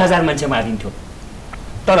 2-4 हजार मान्छे मारिन्थ्यो,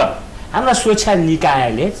 तर हाम्रा सुरक्षा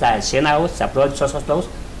निकायले चाहे सेना होस्, चाहे प्रहरी सशस्त्र होस्,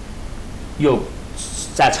 यो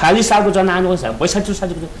चाहे 46 सालको जनआन्दोलन, चाहे 62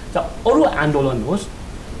 सालको, चाहे अरू आन्दोलन होस्,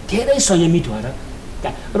 धेरै संयमित भएर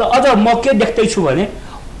र अझ म के देख्दैछु भने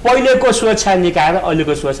पहिलेको सुरक्षा निकाय र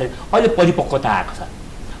अहिलेको सुरक्षा अहिले परिपक्वता आएको छ।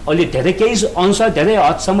 अहिले धेरै केही अंश धेरै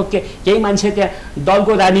हदसम्म केही मान्छे त्यहाँ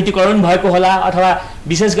दलको राजनीतिकरण भएको होला, अथवा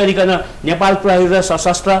विशेष गरिकन नेपाल प्रहरी र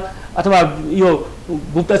सशस्त्र अथवा यो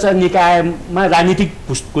गुप्तचर निकायमा राजनीतिक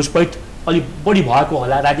घुसपैठ अलिक बढी भएको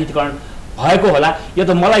होला, राजनीतिकरण भएको होला। यो त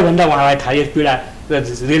मलाई भन्दा उहाँलाई थाहा, यो पीडा र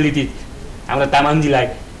रियालिटी हाम्रो तामाङजीलाई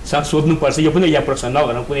सोध्नुपर्छ। यो पनि यहाँ प्रश्न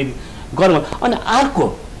नगरौँ, कुनै गरौँ। अनि अर्को,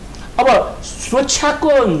 अब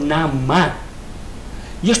सुरक्षाको नाममा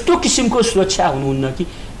यस्तो किसिमको सुरक्षा हुनुहुन्न कि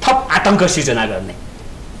थप आतङ्क सिर्जना गर्ने।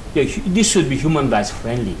 यो this should be human rights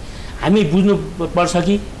friendly. हामी बुझ्नुपर्छ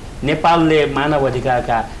कि नेपालले मानव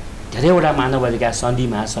अधिकारका धेरैवटा मानव अधिकार सन्धि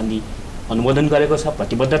महासन्धि अनुमोदन गरेको छ,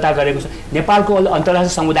 प्रतिबद्धता गरेको छ। नेपालको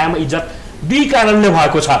अन्तर्राष्ट्रिय समुदायमा इज्जत दुई कारणले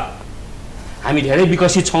भएको छ। हामी धेरै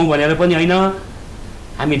विकसित छौँ भनेर पनि होइन,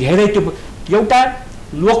 हामी धेरै त्यो एउटा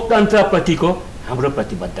लोकतन्त्रप्रतिको हाम्रो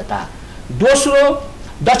प्रतिबद्धता। दोस्रो,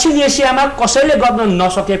 दक्षिण एसियामा कसैले गर्न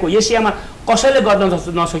नसकेको, एसियामा कसैले गर्न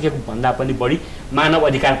नसकेको भन्दा पनि बढी मानव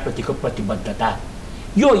अधिकारप्रतिको प्रतिबद्धता।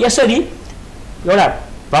 यो यसरी एउटा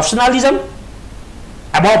प्रोफेसनलिजम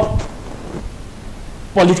अबभ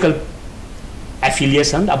पोलिटिकल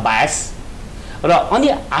एफिलिएसन र बायस, र अनि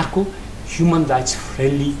अर्को ह्युमन राइट्स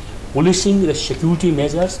फ्रेन्डली पुलिसिङ र सेक्युरिटी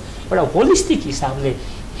मेजर्स एउटा होलिस्टिक हिसाबले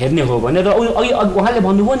हेर्ने हो भने। र अघि उहाँले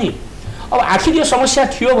भन्नुभयो नि, अब आखिर यो समस्या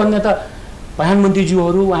थियो भन्ने त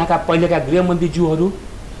प्रधानमन्त्रीज्यूहरू, उहाँका पहिलेका गृहमन्त्रीज्यूहरू,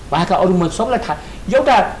 उहाँका अरू मन्त्री सबलाई थाहा।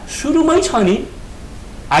 एउटा सुरुमै छ नि,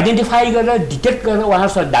 आइडेन्टिफाई गरेर डिटेक्ट गरेर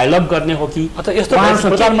उहाँहरूसँग डायलग गर्ने हो कि यस्तो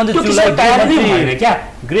प्रधानमन्त्रीज्यूलाई क्या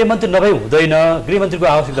गृहमन्त्री नभई हुँदैन, गृहमन्त्रीको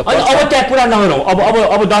आवश्यकता पर्छ। अब त्यहाँ कुरा नगरौँ।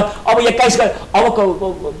 अब 21 अब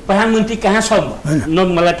प्रधानमन्त्री कहाँ छ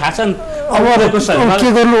मलाई थाहा छ।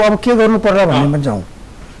 अब के गर्नु पर्ला भन्ने पनि जाउँ,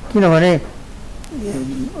 किनभने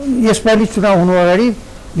यसपालि चुनाव हुनु अगाडि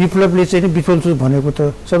विप्लवले चाहिँ विध्वंस भनेको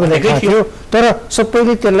त सबैलाई थाहा थियो, तर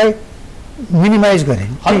सबैले त्यसलाई मिनिमाइज गरे,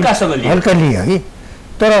 हल्का लियो कि।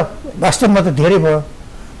 तर वास्तवमा त धेरै भयो।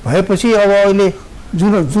 भएपछि अब अहिले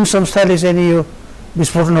जुन संस्थाले चाहिँ नि यो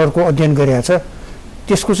विस्फोटनहरूको अध्ययन गरेको छ,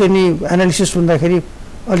 त्यसको चाहिँ नि एनालिसिस सुन्दाखेरि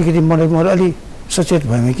अलिकति मलाई अलिक सचेत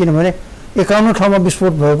भएँ। किनभने 51 ठाउँमा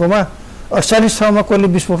विस्फोट भएकोमा 48 ठाउँमा कसले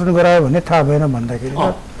विस्फोटन गरायो भन्ने थाहा भएन भन्दाखेरि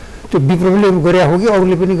त्यो विप्लवले गरे हो कि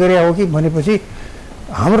अरूले पनि गरे हो कि भनेपछि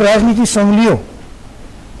हाम्रो राजनीति सङ्घलियो।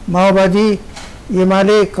 माओवादी,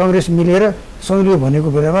 एमाले, काङ्ग्रेस मिलेर सङ्घलियो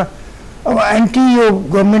भनेको बेलामा अब एन्टी यो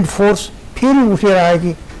गभर्मेन्ट फोर्स फेरि उठेर आयो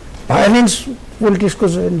कि, भाइलेन्स पोलिटिक्सको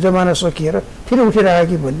जमाना सकिएर फेरि उठेर आयो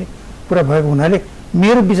कि भन्ने कुरा भएको हुनाले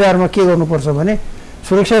मेरो विचारमा के गर्नुपर्छ भने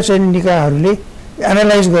सुरक्षा सैन्य निकायहरूले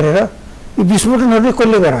एनालाइज गरेर यो विस्फोटनहरूले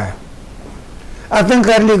कसले गरायो,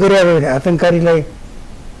 आतङ्ककारीले गरे भने आतङ्ककारीलाई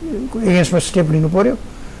एगेन्स्टमा स्टेप लिनु पर्यो,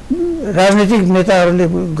 राजनीतिक नेताहरूले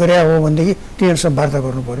गरे हो भनेदेखि तिनीहरूसँग वार्ता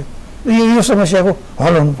गर्नु पर्यो। यो समस्याको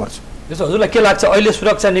हल हुनुपर्छ। त्यसो हजुरलाई के लाग्छ अहिले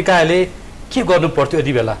सुरक्षा निकायले के गर्नु पर्थ्यो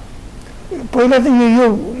यति बेला? पहिला त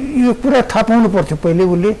यो कुरा थाहा पाउनु पर्थ्यो। पहिले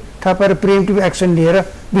उसले थाहा पाएर प्रिएम्टिभ एक्सन लिएर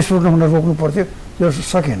विस्फोटन हुन रोक्नु पर्थ्यो। यो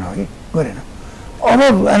सकेन कि गरेन।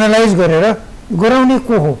 अब एनालाइज गरेर गराउने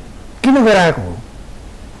को हो, किन गराएको हो,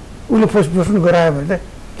 उसले विस्फोटन गरायो भने त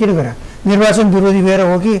किन गरायो? निर्वाचन विरोधी भएर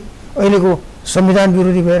हो कि अहिलेको संविधान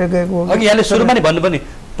विरोधी भएर गएको हो? अघि यहाँले सुरुमा नि भन्नुभयो नि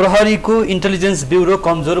प्रहरीको इन्टेलिजेन्स ब्युरो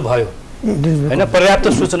कमजोर भयो होइन, पर्याप्त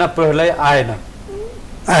सूचना प्रहरीलाई आएन,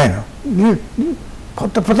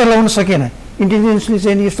 पत्ता लगाउन सकेन। इन्टेलिजेन्सले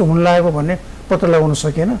चाहिँ यस्तो हुन लागेको भन्ने पत्ता लगाउन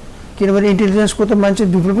सकेन किनभने इन्टेलिजेन्सको त मान्छे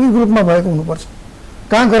विप्लवी ग्रुपमा भएको हुनुपर्छ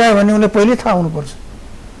कहाँ गरायो भने उनलाई पहिले थाहा हुनुपर्छ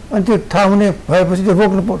अनि त्यो थाहा हुने भएपछि त्यो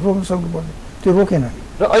रोक्न सक्नुपर्छ त्यो रोकेन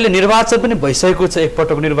र अहिले निर्वाचन पनि भइसकेको छ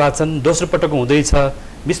एकपटकको निर्वाचन दोस्रो पटकको हुँदैछ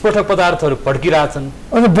विस्फोटक पदार्थहरू पड्किरहेछन्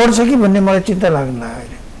अझ बढ्छ कि भन्ने मलाई चिन्ता लाग्न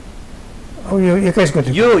लाग्यो अहिले अब यो 21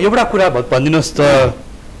 गते यो एउटा कुरा भनिदिनुहोस् त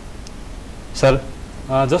सर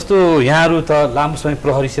जस्तो यहाँहरू त लामो समय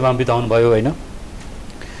प्रहरी सेवामा बिताउनु भयो होइन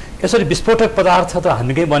यसरी विस्फोटक पदार्थ त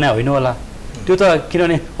हामीकै बनाए होइन होला त्यो त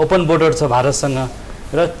किनभने ओपन बोर्डर छ भारतसँग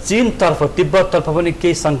र चीनतर्फ तिब्बततर्फ पनि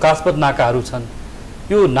केही शङ्कास्पद नाकाहरू छन्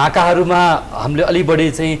यो नाकाहरूमा हामीले अलि बढी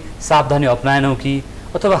चाहिँ सावधानी अपनाएनौँ कि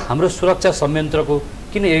अथवा हाम्रो सुरक्षा संयन्त्रको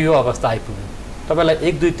किन यो अवस्था आइपुग्यो तपाईँलाई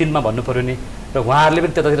 1 2 3 मा भन्नु पर्यो नि र उहाँहरूले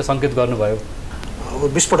पनि त्यतातिर सङ्केत गर्नुभयो अब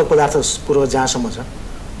विस्फोटक पदार्थ कुरो जहाँसम्म छ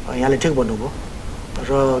यहाँले ठिक भन्नुभयो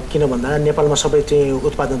र किन भन्दा नेपालमा सबै चाहिँ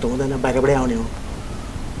उत्पादन त हुँदैन बाहिरबाटै आउने हो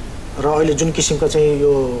र अहिले जुन किसिमको चाहिँ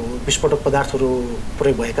यो विस्फोटक पदार्थहरू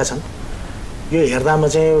प्रयोग भएका छन् यो हेर्दामा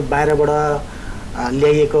चाहिँ बाहिरबाट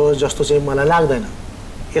ल्याइएको जस्तो चाहिँ मलाई लाग्दैन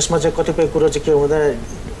यसमा चाहिँ कतिपय कुरो चाहिँ के हुँदा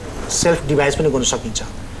सेल्फ डिभाइस पनि गर्न सकिन्छ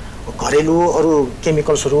घरेलु अरू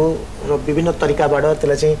केमिकल्सहरू र विभिन्न तरिकाबाट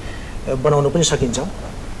त्यसलाई चाहिँ बनाउन पनि सकिन्छ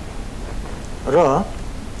र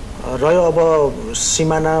रह्यो अब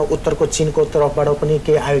सिमाना उत्तरको चीनको तर्फबाट पनि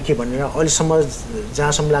केही आयो कि भनेर अहिलेसम्म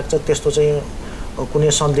जहाँसम्म लाग्छ त्यस्तो चाहिँ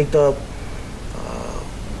कुनै संदिग्ध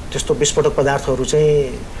त्यस्तो विस्फोटक पदार्थहरू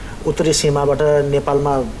चाहिँ उत्तरी सीमाबाट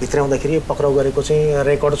नेपालमा भित्राउँदाखेरि पक्राउ गरेको चाहिँ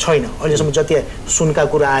रेकर्ड छैन अहिलेसम्म जति सुनका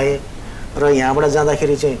कुरा आए र यहाँबाट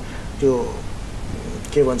जाँदाखेरि चाहिँ त्यो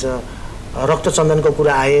के भन्छ रक्तचन्दनको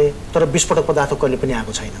कुरा आए तर विस्फोटक पदार्थ कहिले पनि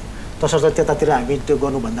आएको छैन तसर्थ त्यतातिर हामी त्यो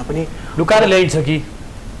गर्नुभन्दा पनि लुकाएर ल्याइन्छ कि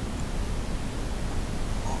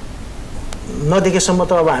नदेखेसम्म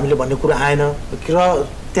त अब हामीले भन्ने कुरा आएन र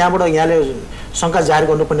त्यहाँबाट यहाँले शङ्का जाहेर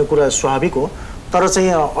गर्नुपर्ने कुरा स्वाभाविक हो तर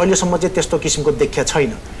चाहिँ अहिलेसम्म चाहिँ त्यस्तो किसिमको देखिया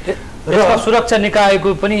छैन र सुरक्षा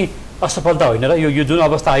निकायको पनि असफलता होइन र यो जुन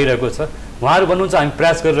अवस्था आइरहेको छ उहाँहरू भन्नुहुन्छ हामी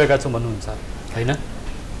प्रयास गरिरहेका छौँ भन्नुहुन्छ होइन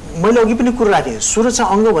मैले अघि पनि कुरा राखेँ सुरक्षा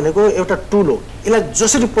अङ्ग भनेको एउटा टुल हो यसलाई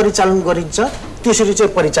जसरी परिचालन गरिन्छ त्यसरी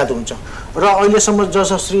चाहिँ परिचालित हुन्छ र अहिलेसम्म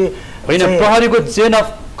जसरी होइन प्रहरीको चेन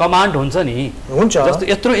अफ कमान्ड हुन्छ नि हुन्छ जस्तो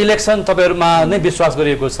यत्रो इलेक्सन तपाईँहरूमा नै विश्वास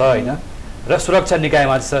गरिएको छ होइन र सुरक्षा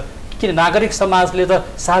निकायमा छ किन नागरिक समाजले त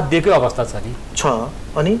साथ दिएकै अवस्था छ नि छ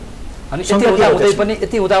अनि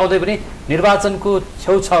यति हुँदाहुँदै पनि निर्वाचनको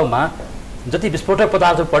छेउछाउमा जति विस्फोटक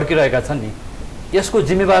पदार्थ पड्किरहेका छन् नि यसको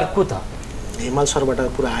जिम्मेवार को त हिमाल सरबाट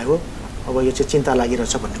कुरा आयो अब यो चाहिँ चिन्ता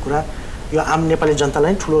लागिरहेछ भन्ने कुरा यो आम नेपाली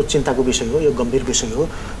जनतालाई ठुलो चिन्ताको विषय हो यो गम्भीर विषय हो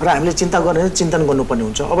र हामीले चिन्ता गर्ने चिन्तन गर्नुपर्ने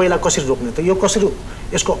हुन्छ अब यसलाई कसरी रोक्ने त यो कसरी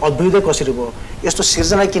यसको अभ्युदय कसरी भयो यस्तो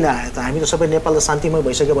सिर्जना किन आयो त हामी त सबै नेपाल त शान्तिमय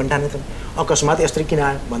भइसक्यो भन्ने ठाने त अकस्मात यसरी किन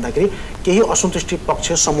आयो भन्दाखेरि केही असन्तुष्टि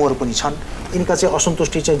पक्ष समूहहरू पनि छन् यिनका चाहिँ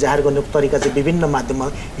असन्तुष्टि चाहिँ जाहेर गर्ने तरिका चाहिँ विभिन्न माध्यममा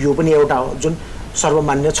यो पनि एउटा हो जुन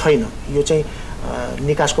सर्वमान्य छैन यो चाहिँ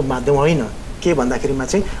निकासको माध्यम होइन के भन्दाखेरिमा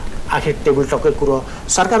चाहिँ आखिर टेबल टककै कुरो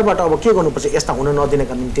सरकारबाट अब के गर्नुपर्छ यस्ता हुन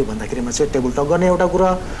नदिनका निम्ति भन्दाखेरिमा चाहिँ टेबल टक गर्ने एउटा कुरा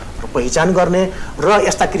र पहिचान गर्ने र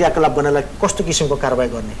यस्ता क्रियाकलाप गर्नलाई कस्तो किसिमको कारबाही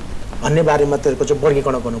गर्ने भन्ने बारेमा त्यसको चाहिँ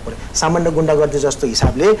वर्गीकरण गर्नु पर्यो सामान्य गुण्डागर्दी जस्तो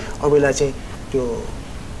हिसाबले अब यसलाई चाहिँ त्यो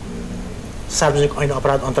सार्वजनिक ऐन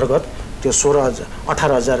अपराध अन्तर्गत त्यो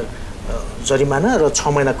 18,000 जरिमाना र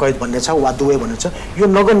 6 महिना कैद भन्ने छ वा दुवै भन्ने छ यो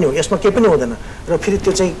नगर्ने हो यसमा केही पनि हुँदैन र फेरि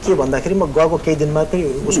त्यो चाहिँ के भन्दाखेरि म गएको केही दिनमा पनि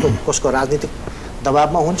उसको राजनीतिक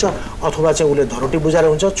दबावमा हुन्छ अथवा चाहिँ उसले धरोटी बुझाएर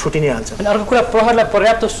हुन्छ छुट्टी नै हाल्छ अनि अर्को कुरा प्रहरीलाई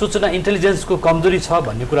पर्याप्त सूचना इन्टेलिजेन्सको कमजोरी छ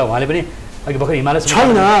भन्ने कुरा उहाँले पनि अघि भर्खर हिमालय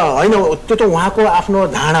छैन होइन त्यो त उहाँको आफ्नो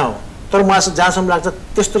धारणा हो तर उहाँ जहाँसम्म लाग्छ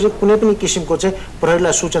त्यस्तो चाहिँ कुनै पनि किसिमको चाहिँ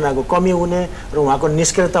प्रहरीलाई सूचनाको कमी हुने र उहाँको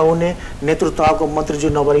निष्क्रियता हुने नेतृत्वको मन्त्रीज्यू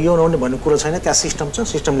नभएर यो नहुने भन्ने कुरो छैन त्यहाँ सिस्टम छ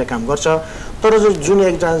सिस्टमले काम गर्छ तर जुन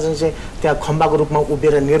एकजना चाहिँ त्यहाँ खम्बाको रूपमा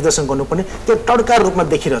उभिएर निर्देशन गर्नुपर्ने त्यो टड्का रूपमा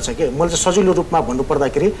देखिरहेछ कि मैले चाहिँ सजिलो रूपमा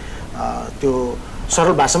भन्नुपर्दाखेरि त्यो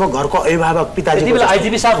सरल भाषामा घरको अभिभावक पिताजी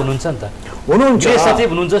आइजिपी साहब हुनुहुन्छ नि त हुनुहुन्छ सचिव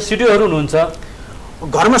हुनुहुन्छ सिडिओहरू हुनुहुन्छ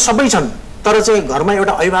घरमा सबै छन् तर चाहिँ घरमा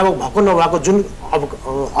एउटा अभिभावक भएको नभएको जुन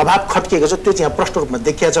अभाव खट्किएको छ त्यो चाहिँ यहाँ प्रष्ट रूपमा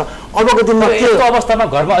देखिएको छ अबको दिनमा यस्तो अवस्थामा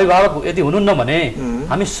घरमा अभिभावक यदि हुनुहुन्न भने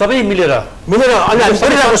हामी सबै मिलेर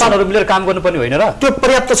मिलेर काम गर्नुपर्ने होइन र त्यो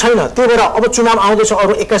पर्याप्त छैन त्यही भएर अब चुनाव आउँदैछ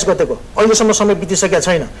अरू 21 गतेको अहिलेसम्म समय बितिसकेका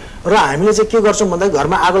छैन र हामीले चाहिँ के गर्छौँ भन्दा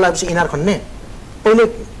घरमा आगो लागेपछि इनार खन्ने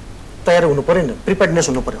पहिले तयार हुनु पर्यो नि प्रिपेयर्डनेस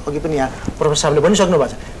हुनु पर्यो अघि पनि यहाँ प्रोफेसर साहबले भनिसक्नु भएको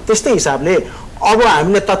छ त्यस्तै हिसाबले अब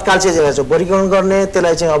हामीले तत्काल चाहिँ वर्गीकरण गर्ने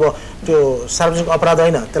त्यसलाई चाहिँ अब त्यो सार्वजनिक अपराध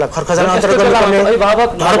होइन त्यसलाई खर्खजाना अन्तर्गत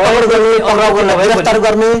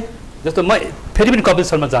गर्ने जस्तो म फेरि पनि कपिल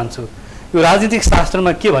शर्मा जान्छु यो राजनीतिक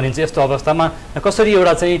शास्त्रमा के भनिन्छ यस्तो अवस्थामा कसरी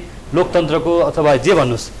एउटा चाहिँ लोकतन्त्रको अथवा जे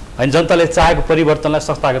भन्नुहोस् होइन जनताले चाहेको परिवर्तनलाई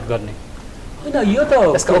संस्थागत गर्ने होइन यो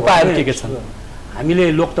त यसका उपायहरू के छन् हामीले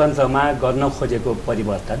लोकतन्त्रमा गर्न खोजेको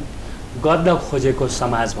परिवर्तन गर्न खोजेको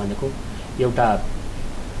समाज भनेको एउटा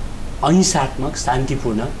अहिंसात्मक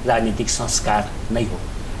शान्तिपूर्ण राजनीतिक संस्कार नै हो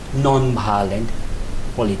नन भायोलेन्ट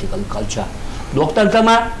पोलिटिकल कल्चर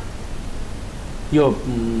लोकतन्त्रमा यो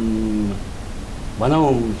भनौँ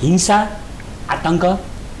हिंसा आतङ्क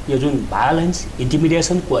यो जुन भायोलेन्स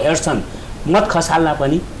इन्टिमिडेसन कोएर्सन मत खसाल्न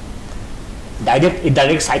पनि डाइरेक्ट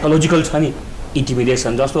इन्डाइरेक्ट साइकोलोजिकल छ नि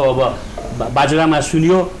इन्टिमिडेसन जस्तो अब बाजुरामा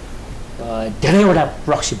सुनियो धेरैवटा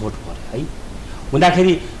प्रक्सी भोट पऱ्यो है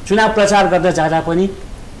हुँदाखेरि चुनाव प्रचार गर्दा जाँदा पनि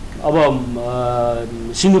अब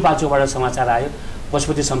सिन्धुपाल्चोकबाट समाचार आयो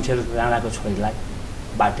पशुपति शमशेर राणाको छोरीलाई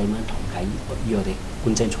बाटैमा ठम्काइयो रे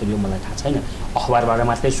कुन चाहिँ छोरी हो मलाई थाहा छैन अखबारबाट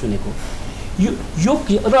मात्रै सुनेको यो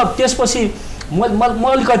र त्यसपछि म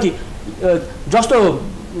अलिकति जस्तो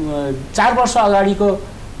 4 वर्ष अगाडिको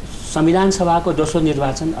संविधान सभाको दोस्रो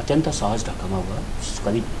निर्वाचन अत्यन्त सहज ढङ्गमा भयो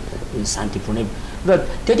करिब शान्तिपूर्ण र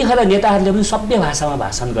त्यतिखेर नेताहरूले पनि सभ्य भाषामा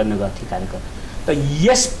भाषण गर्ने गर्थे कार्यक्रम र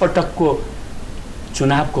यस पटकको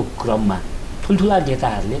चुनावको क्रममा ठुल्ठुला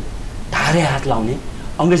नेताहरूले धारे हात लाउने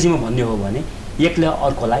अङ्ग्रेजीमा भन्ने हो भने एकले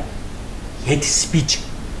अर्कोलाई हेट स्पिच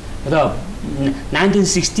र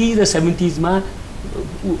 1960 र 70s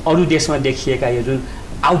अरू देशमा देखिएका यो जुन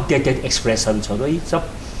आउटडेटेड एक्सप्रेसन छ र यी सब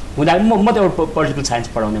हुँदा म त एउटा पोलिटिकल साइन्स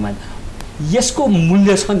पढाउने मान्छे यसको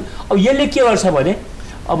मूल्य छन् अब यसले के गर्छ भने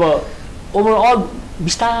अब ओभरअल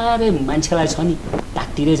बिस्तारै मान्छेलाई छ नि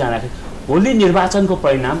ताकतिरै जाँदाखेरि भोलि निर्वाचनको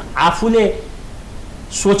परिणाम आफूले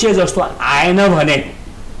सोचे जस्तो आएन भने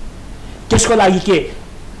त्यसको लागि के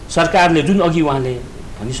सरकारले जुन अघि उहाँले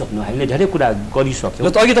भनिसक्नु हामीले धेरै कुरा गरिसक्यौँ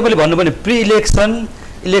जस्तो अघि तपाईँले भन्नुभयो प्री इलेक्सन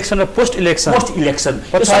इलेक्सन र पोस्ट इलेक्सन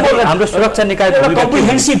हाम्रो सुरक्षा निकाय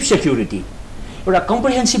कम्प्रिहेन्सिभ सेक्युरिटी एउटा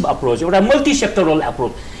कम्प्रिहेन्सिभ अप्रोच एउटा मल्टी सेक्टरल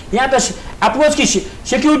अप्रोच यहाँ त अप्रोच कि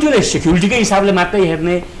सेक्युरिटीकै हिसाबले मात्रै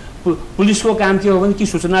हेर्ने पुलिसको काम के हो भने कि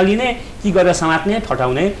सूचना लिने कि गरेर समात्ने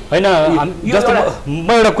ठटाउने होइन जस्तो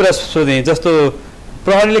म एउटा कुरा सोधेँ जस्तो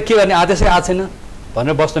प्रहरीले के गर्ने आदेशै आएको छैन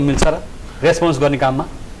भनेर बस्न मिल्छ र रेस्पोन्स गर्ने काममा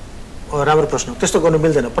राम्रो प्रश्न त्यस्तो गर्नु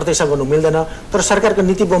मिल्दैन प्रतीक्षा गर्नु मिल्दैन तर सरकारको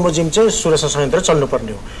नीति बमोजिम चाहिँ सुरक्षा संयन्त्र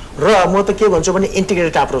चल्नुपर्ने हो र म त के भन्छु भने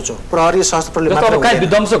इन्टिग्रेटेड अप्रोच हो प्रहरी सशस्त्र प्रहरीले मात्र कहीँ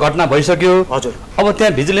विध्वंस घटना भइसक्यो हजुर अब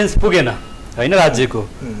त्यहाँ भिजिलेन्स पुगेन होइन राज्यको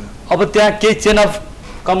अब त्यहाँ केही चेन अफ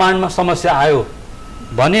कमान्डमा समस्या आयो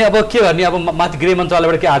भने अब के गर्ने अब माथि गृह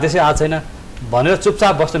मन्त्रालयबाट के आदेशै आएको छैन भनेर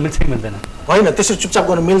चुपचाप बस्न मिल्छ कि मिल्दैन होइन त्यसरी चुपचाप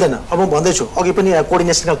गर्नु मिल्दैन अब म भन्दैछु अघि पनि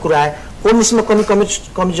कोर्डिनेसनका कुरा आए कोर्डिनेसनमा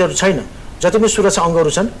कमजोर छैन जति पनि सुरक्षा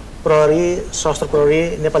अङ्गहरू छन् प्रहरी सशस्त्र प्रहरी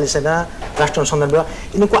नेपाली सेना राष्ट्रिय अनुसन्धान विभाग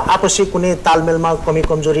यिनीको आपसी कुनै तालमेलमा कमी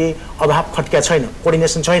कमजोरी अभाव खट्क्या छैन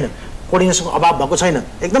कोर्डिनेसनको अभाव भएको छैन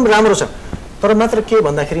एकदम राम्रो छ तर मात्र के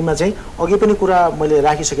भन्दाखेरिमा चाहिँ अघि पनि कुरा मैले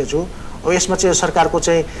राखिसकेको छु अब यसमा चाहिँ सरकारको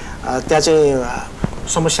चाहिँ त्यहाँ चाहिँ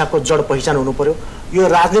समस्याको जड पहिचान हुनु पर्यो यो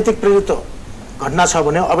राजनीतिक प्रेरित घटना छ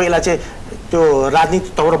भने अब यसलाई चाहिँ त्यो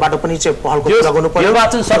राजनीतिक तौरबाट पनि चाहिँ पहलको कुरा गर्नु पर्यो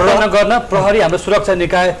निर्वाचन सम्पन्न गर्न प्रहरी हाम्रो सुरक्षा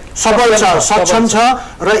निकाय सबल छ सक्षम छ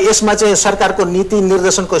र यसमा चाहिँ सरकारको नीति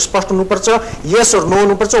निर्देशनको स्पष्ट हुनुपर्छ यस र नो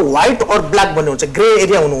हुनुपर्छ व्हाइट और ब्ल्याक भन्ने हुन्छ ग्रे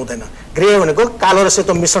एरिया हुनु हुँदैन ग्रे भनेको कालो र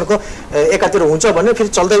सेतो मिश्रणको एकातिर हुन्छ भने फेरि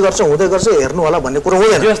चल्दै गर्छ हुँदै गर्छ हेर्नु होला भन्ने कुरा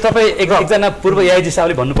हुँदैन जस तपाईँ एकजना पूर्व एआइजी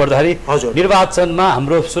साहबले भन्नुपर्दाखेरि निर्वाचनमा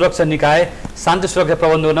हाम्रो सुरक्षा निकाय शान्ति सुरक्षा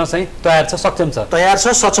प्रबन्ध गर्न चाहिँ तयार छ सक्षम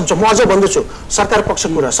छ म अझै भन्दैछु सरकार पक्ष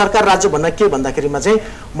कुरा सरकार राज्य भन्न के भन्दाखेरिमा चाहिँ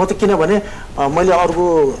म त किनभने मैले अर्को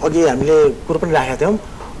अघि हामीले कुरो पनि राखेका थियौँ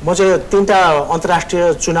म चाहिँ 3टा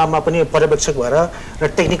अन्तर्राष्ट्रिय चुनावमा पनि पर्यवेक्षक भएर र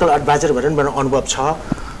टेक्निकल एडभाइजर भएर मेरो अनुभव छ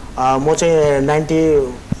म चाहिँ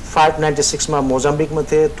 95-96 मा मोजाम्बिकमा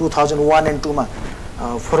थिएँ 2001 and 2 मा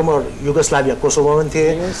फर्मर युगोस्लाभिया कोसोभोमा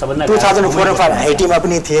थिएँ 2004-05 हाइटीमा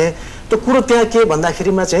पनि थिएँ त्यो कुरो त्यहाँ के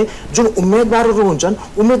भन्दाखेरिमा चाहिँ जुन उम्मेदवारहरू हुन्छन्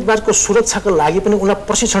उम्मेदवारको सुरक्षाको लागि पनि उनीलाई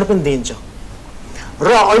प्रशिक्षण पनि दिइन्छ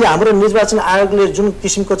र अहिले हाम्रो निर्वाचन आयोगले जुन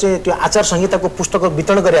किसिमको चाहिँ त्यो आचार संहिताको पुस्तक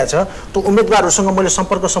वितरण गरेको छ त्यो उम्मेदवारहरूसँग मैले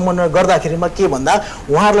सम्पर्क समन्वय गर्दाखेरिमा के भन्दा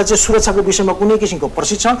उहाँहरूलाई चाहिँ सुरक्षाको विषयमा कुनै किसिमको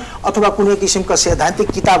प्रशिक्षण अथवा कुनै किसिमका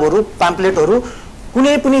सैद्धान्तिक किताबहरू पाम्पलेटहरू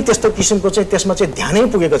कुनै पनि त्यस्तो किसिमको चाहिँ त्यसमा चाहिँ ध्यानै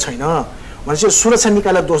पुगेको छैन भनेपछि सुरक्षा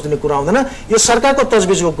निकायलाई दोष दिने कुरा आउँदैन यो सरकारको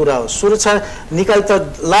तजबिजको कुरा हो सुरक्षा निकाय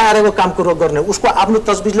त लाएरको काम कुरो गर्ने उसको आफ्नो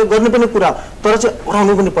तजबिजले गर्ने पनि कुरा हो तर चाहिँ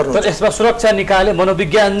ओराउनु पनि पर्छ तर यसमा सुरक्षा निकायले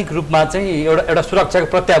मनोवैज्ञानिक रूपमा चाहिँ एउटा सुरक्षाको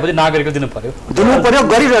प्रत्याभूति नागरिकले दिनु पर्यो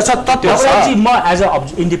गरिरहेछ तथ्य म as a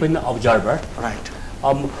independent observer right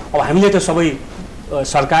अब हामीले त सबै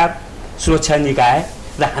सरकार सुरक्षा निकाय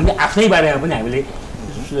र हामी आफ्नै बारेमा पनि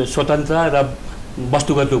हामीले स्वतन्त्र र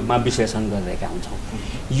वस्तुगत रूपमा विश्लेषण गरिरहेका हुन्छौँ।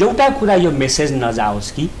 एउटा कुरा यो मेसेज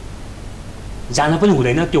नजाओस् कि जान पनि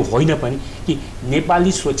हुँदैन, त्यो होइन पनि कि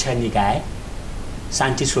नेपाली सुरक्षा निकाय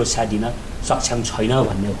शान्ति सुरक्षा दिन सक्षम छैन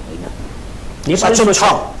भन्ने होइन। नेपाली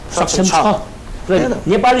सक्षम छ र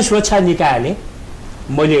नेपाली सुरक्षा निकायले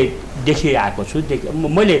मैले देखिआएको छु,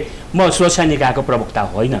 म सुरक्षा निकायको प्रवक्ता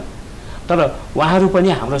होइन, तर उहाँहरू पनि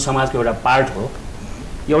हाम्रो समाजको एउटा पार्ट हो।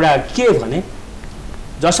 एउटा के भने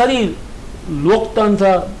जसरी लोकतन्त्र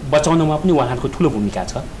बचाउनमा पनि उहाँहरूको ठुलो भूमिका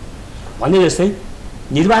छ भने जस्तै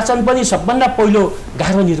निर्वाचन पनि सबभन्दा पहिलो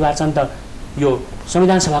गाह्रो निर्वाचन त यो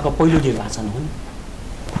संविधान सभाको पहिलो निर्वाचन हो नि,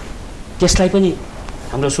 त्यसलाई पनि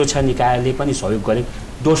हाम्रो सुरक्षा निकायले पनि सहयोग गरे,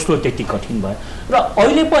 दोस्रो त्यति कठिन भयो। र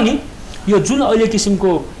अहिले पनि यो जुन अहिले किसिमको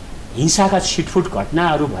हिंसाका छिटफुट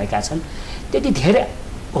घटनाहरू भएका छन् त्यति धेरै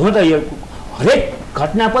हो त, यो हरेक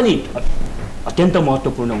घटना पनि अत्यन्त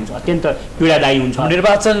महत्त्वपूर्ण हुन्छ, अत्यन्त पीडादायी हुन्छ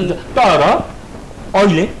निर्वाचन, तर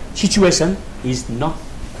अहिले situation is not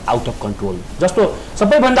out of control. जस्तो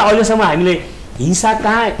सबैभन्दा अहिलेसम्म हामीले हिंसा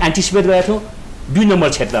कहाँ एन्टिसिपेट गरेका थियौँ, 2 नम्बर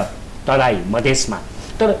क्षेत्र तराई मधेसमा,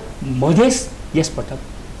 तर मधेस यसपटक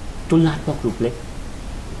तुलनात्मक रूपले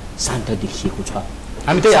शान्त देखिएको छ।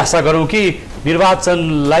 हामी त्यही आशा गरौँ कि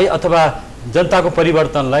निर्वाचनलाई अथवा जनताको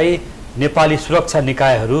परिवर्तनलाई नेपाली सुरक्षा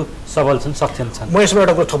निकायहरू सबल छन्, सक्षम छन्। म यसमा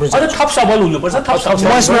एउटा कुरा थप्नु अझ थप सबल हुनुपर्छ,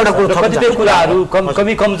 कतिपय कुराहरू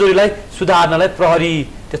कमी कमजोरीलाई सुधार्नलाई प्रहरी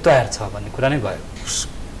त्यस्तो तयार छ भन्ने कुरा नै भयो।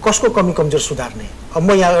 कसको कमी कमजोर सुधार्ने? अब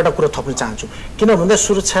म यहाँ एउटा कुरा थप्न चाहन्छु, किन भन्दा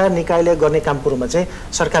सुरक्षा निकायले गर्ने काम कुरोमा चाहिँ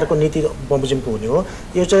सरकारको नीति बमोजिमको हुने हो।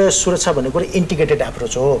 यो चाहिँ सुरक्षा भनेको इन्टिग्रेटेड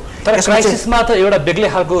एप्रोच हो। तर क्राइसिसमा त एउटा बेग्लै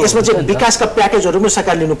खालको यसमा चाहिँ विकासका प्याकेजहरू पनि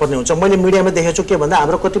सरकार लिनुपर्ने हुन्छ। मैले मिडियामा देखेको छु के भन्दा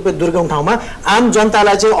हाम्रो कतिपय दुर्गम ठाउँमा आम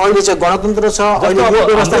जनतालाई चाहिँ अहिले चाहिँ गणतन्त्र छ, अहिले यो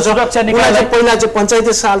व्यवस्था छ, पहिला चाहिँ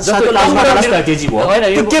पञ्चायती साल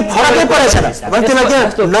त्यो के फरकै परेको छैन भने त्यसलाई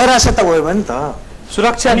के नैराश्यता भयो भने त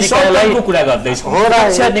सुरक्षा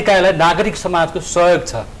निकायलाई नागरिक समाजको सहयोग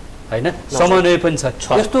छ हैन, समन्वय पनि छ।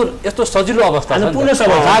 यस्तो सजिलो अवस्था छ,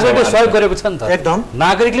 नागरिकले सहयोग गरेको छ नि त, एकदम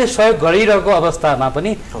नागरिकले सहयोग गरिरहेको अवस्थामा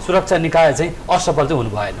पनि सुरक्षा निकाय चाहिँ असफल चाहिँ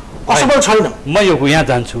हुनु भएन, असफल छैन। म यो यहाँ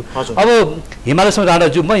जान्छु। अब हिमालयसम्म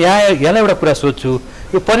राणाज्यू, म यहाँलाई एउटा कुरा सोध्छु,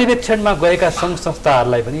 यो पर्यवेक्षणमा गएका सङ्घ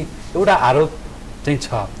संस्थाहरूलाई पनि एउटा आरोप चाहिँ छ,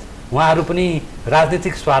 उहाँहरू पनि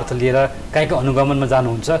राजनीतिक स्वार्थ लिएर कहीँको अनुगमनमा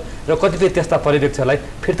जानुहुन्छ र कतिपय त्यस्ता पर्यवेक्षकलाई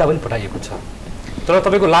फिर्ता पनि पठाइएको छ। तर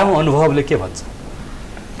तपाईँको लामो अनुभवले के भन्छ?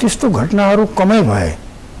 त्यस्तो घटनाहरू कमै भए।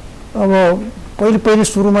 अब पहिले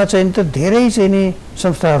सुरुमा चाहिँ त धेरै चाहिँ नि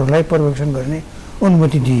संस्थाहरूलाई पर्यवेक्षण गर्ने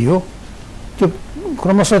अनुमति दिइयो, त्यो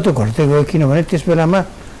क्रमशः त्यो घट्दै गयो, किनभने त्यस बेलामा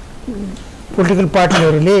पोलिटिकल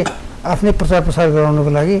पार्टीहरूले आफ्नै प्रचार प्रसार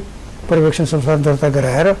गराउनको लागि पर्यवेक्षण संस्था दर्ता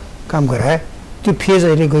गराएर काम गराए। त्यो फेज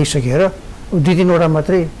अहिले गइसकेर 2-3वटा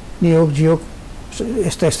मात्रै नियोग जियोग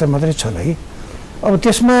यस्ता मात्रै छन् है। अब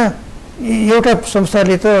त्यसमा एउटा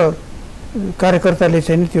संस्थाले त कार्यकर्ताले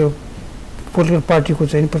चाहिँ त्यो पोलिटिकल पार्टीको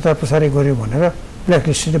चाहिँ प्रचार प्रसारै गर्यो भनेर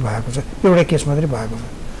ब्ल्याकलिस्टेड भएको छ, एउटा केस मात्रै भएको छ।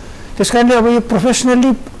 त्यस कारणले अब यो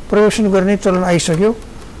प्रोफेसनल्ली पर्यवेक्षण गर्ने चलन आइसक्यो।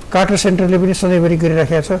 कार्टर सेन्टरले पनि सधैँभरि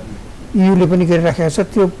गरिराखेको छ, युले पनि गरिराखेको छ,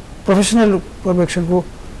 त्यो प्रोफेसनल पर्यवेक्षणको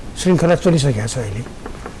श्रृङ्खला चलिसकेको छ अहिले।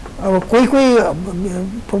 अब कोही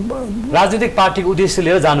राजनीतिक पार्टीको उद्देश्य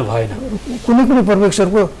लिएर जानु भएन, कुनै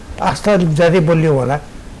पर्यवेक्षकको आस्था ज्यादै बलियो होला,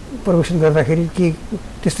 पर्यवेक्षण गर्दाखेरि के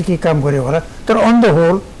त्यस्तो केही काम गर्यो होला, तर अन द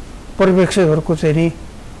होल पर्यवेक्षकहरूको चाहिँ नि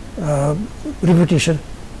रिपुटेसन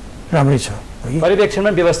राम्रै छ। पर्यवेक्षणमा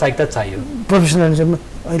व्यावसायिकता चाहियो, प्रोफेसनलिजम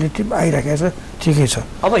अहिले आइराखेको छ, ठिकै छ।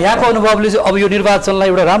 अब यहाँको अनुभवले चाहिँ अब यो निर्वाचनलाई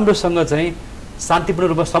एउटा राम्रोसँग चाहिँ शान्तिपूर्ण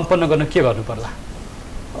रूपमा सम्पन्न गर्न के गर्नु पर्ला?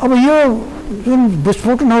 अब यो जुन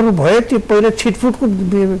विस्फोटनहरू भयो त्यो पहिला छिटफुटको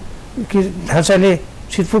ढाँचाले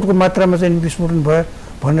छिटफुटको मात्रामा चाहिँ विस्फोटन भयो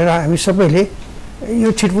भनेर हामी सबैले यो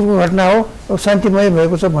छिटफुटको घटना हो, अब शान्तिमय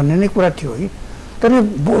भएको छ भन्ने नै कुरा थियो है। तर यो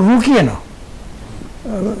रोकिएन।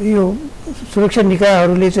 यो सुरक्षा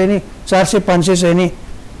निकायहरूले चाहिँ नि 400-500 चाहिँ नि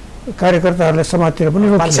कार्यकर्ताहरूलाई समातेर पनि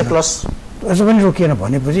रोकिएन, अझ पनि रोकिएन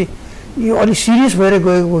भनेपछि यो अलिक सिरियस भएर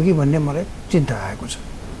गएको हो कि भन्ने मलाई चिन्ता आएको छ।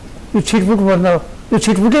 यो छिटफुटभन्दा यो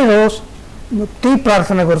छिटफुटै रहोस्, त्यही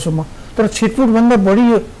प्रार्थना गर्छु म। तर छिटफुटभन्दा बढी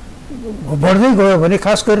यो बढ्दै गयो भने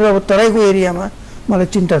खास गरेर अब तराईको एरियामा मलाई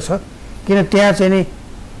चिन्ता छ, किन त्यहाँ चाहिँ नि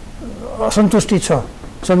असन्तुष्टि छ,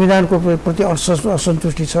 संविधानको प्रति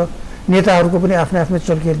असन्तुष्टि छ, नेताहरूको पनि आफ्नै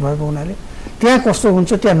चलखेल भएको हुनाले त्यहाँ कस्तो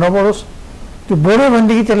हुन्छ त्यहाँ नबढोस्, त्यो बढ्यो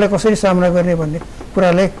भनेदेखि त्यसलाई कसरी सामना गर्ने भन्ने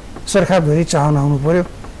कुरालाई सरकारभरि चाहना आउनु पर्यो,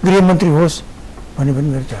 गृहमन्त्री होस् भन्ने पनि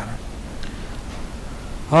मेरो चाहना।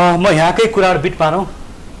 म यहाँकै कुराहरू बिट पारौँ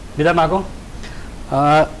बिदा मागौँ।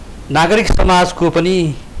 नागरिक समाजको पनि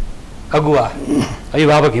अगुवा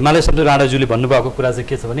अभिभावक हिमालय शब्द राणाज्यूले भन्नुभएको कुरा चाहिँ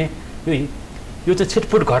के छ भने यो यो चाहिँ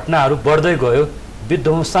छिटफुट घटनाहरू बढ्दै गयो,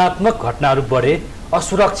 विध्वंसात्मक घटनाहरू बढे,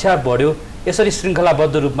 असुरक्षा बढ्यो। यसरी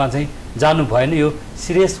श्रृङ्खलाबद्ध रूपमा चाहिँ जानु भएन, यो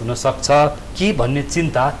सिरियस हुनसक्छ कि भन्ने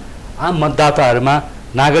चिन्ता आम मतदाताहरूमा,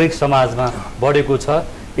 नागरिक समाजमा बढेको छ।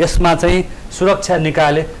 यसमा चाहिँ सुरक्षा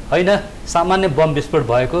निकायले होइन सामान्य बम विस्फोट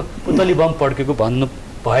भएको, पुतली बम पड्केको भन्नु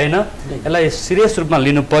भएन, यसलाई सिरियस रूपमा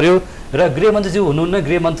लिनु पर्यो। र गृहमन्त्रीज्यू हुनुहुन्न,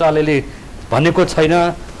 गृह मन्त्रालयले भनेको छैन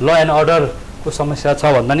ल एन्ड अर्डरको समस्या छ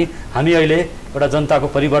भन्दा नि हामी अहिले एउटा जनताको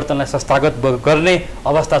परिवर्तनलाई संस्थागत गर्ने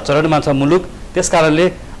अवस्था चरणमा छ मुलुक। त्यस कारणले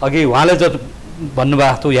अघि उहाँले जो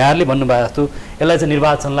भन्नुभएको जस्तो, यहाँहरूले भन्नुभएको जस्तो यसलाई चाहिँ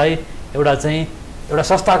निर्वाचनलाई एउटा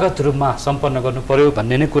संस्थागत रूपमा सम्पन्न गर्नु पर्यो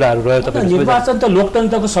भन्ने नै कुराहरू रह्यो। तपाईँ निर्वाचन त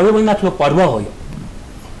लोकतन्त्रको सबैभन्दा ठुलो पर्व हो। यो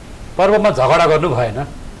पर्वमा झगडा गर्नु भएन,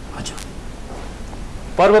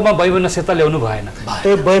 पर्वमा वैमनस्यता ल्याउनु भएन।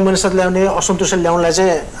 त्यही वैमनस्यता ल्याउने, असन्तोष ल्याउनलाई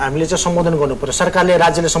चाहिँ हामीले चाहिँ सम्बोधन गर्नु पर्यो, सरकारले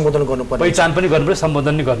राज्यले सम्बोधन गर्नु पर्यो, पहिचान पनि गर्नु पर्यो,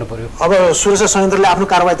 सम्बोधन पनि गर्नु पर्यो। अब सुरक्षा संयन्त्रले आफ्नो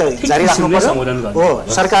कारबाही त जारी राख्नु पर्यो हो,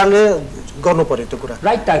 सरकारले गर्नु पर्यो त्यो कुरा।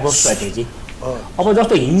 Right type of strategy. अब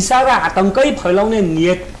जस्तो हिंसा र आतंकै फैलाउने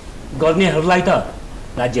नियत गर्नेहरूलाई त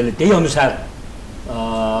राज्यले त्यही अनुसार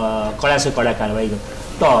कडा से कडा कारबाही गर्छ।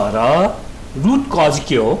 तर रुट कज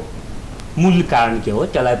के हो, मूल कारण के हो,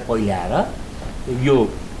 त्यसलाई पहिल्याएर यो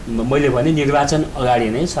मैले भने निर्वाचन अगाडि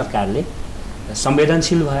नै सरकारले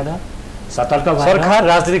संवेदनशील भएर, सतर्क भएर, सरकार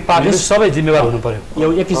राजनीतिक पार्टी सबै जिम्मेवार हुनु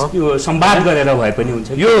पर्यो। यो संवाद गरेर भए पनि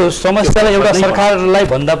हुन्छ। यो समस्यालाई एउटा सरकारलाई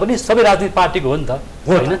भन्दा पनि सबै राजनीतिक पार्टीको हो नि त,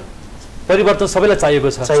 होइन? परिवर्तन सबैलाई चाहिएको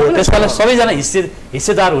छ। त्यसकारण सबैजना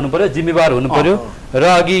हिस्सेदार हुनु पर्यो, जिम्मेवार हुनु पर्यो। र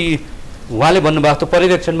अघि उहाँले भन्नुभएको जस्तो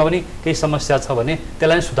पर्यवेक्षणमा पनि केही समस्या छ भने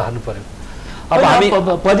त्यसलाई नै सुधार्नु पर्यो। अब हामी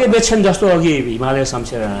पर्यवेक्षण जस्तो अघि हिमालय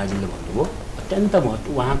शमशेर राणाजीले भन्नुभयो, अत्यन्त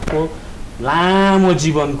उहाँको लामो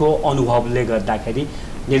जीवनको अनुभवले गर्दाखेरि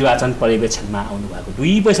निर्वाचन पर्यवेक्षणमा आउनुभएको,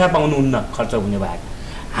 2 पैसा पाउनुहुन्न खर्च हुने भएको।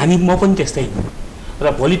 म पनि त्यस्तै र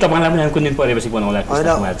भोलि तपाईँलाई पनि हामी कुनै पर्यवेक्षक बनाउला।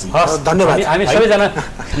 धन्यवाद। हामी सबैजना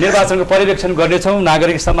निर्वाचनको पर्यवेक्षण गर्नेछौँ,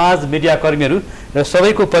 नागरिक समाज, मिडिया कर्मीहरू र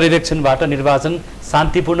सबैको पर्यवेक्षणबाट निर्वाचन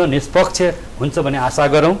शान्तिपूर्ण, निष्पक्ष हुन्छ भन्ने आशा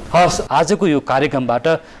गरौँ। हस्, आजको यो कार्यक्रमबाट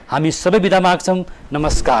हामी सबै बिदा माग्छौँ।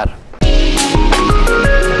 नमस्कार।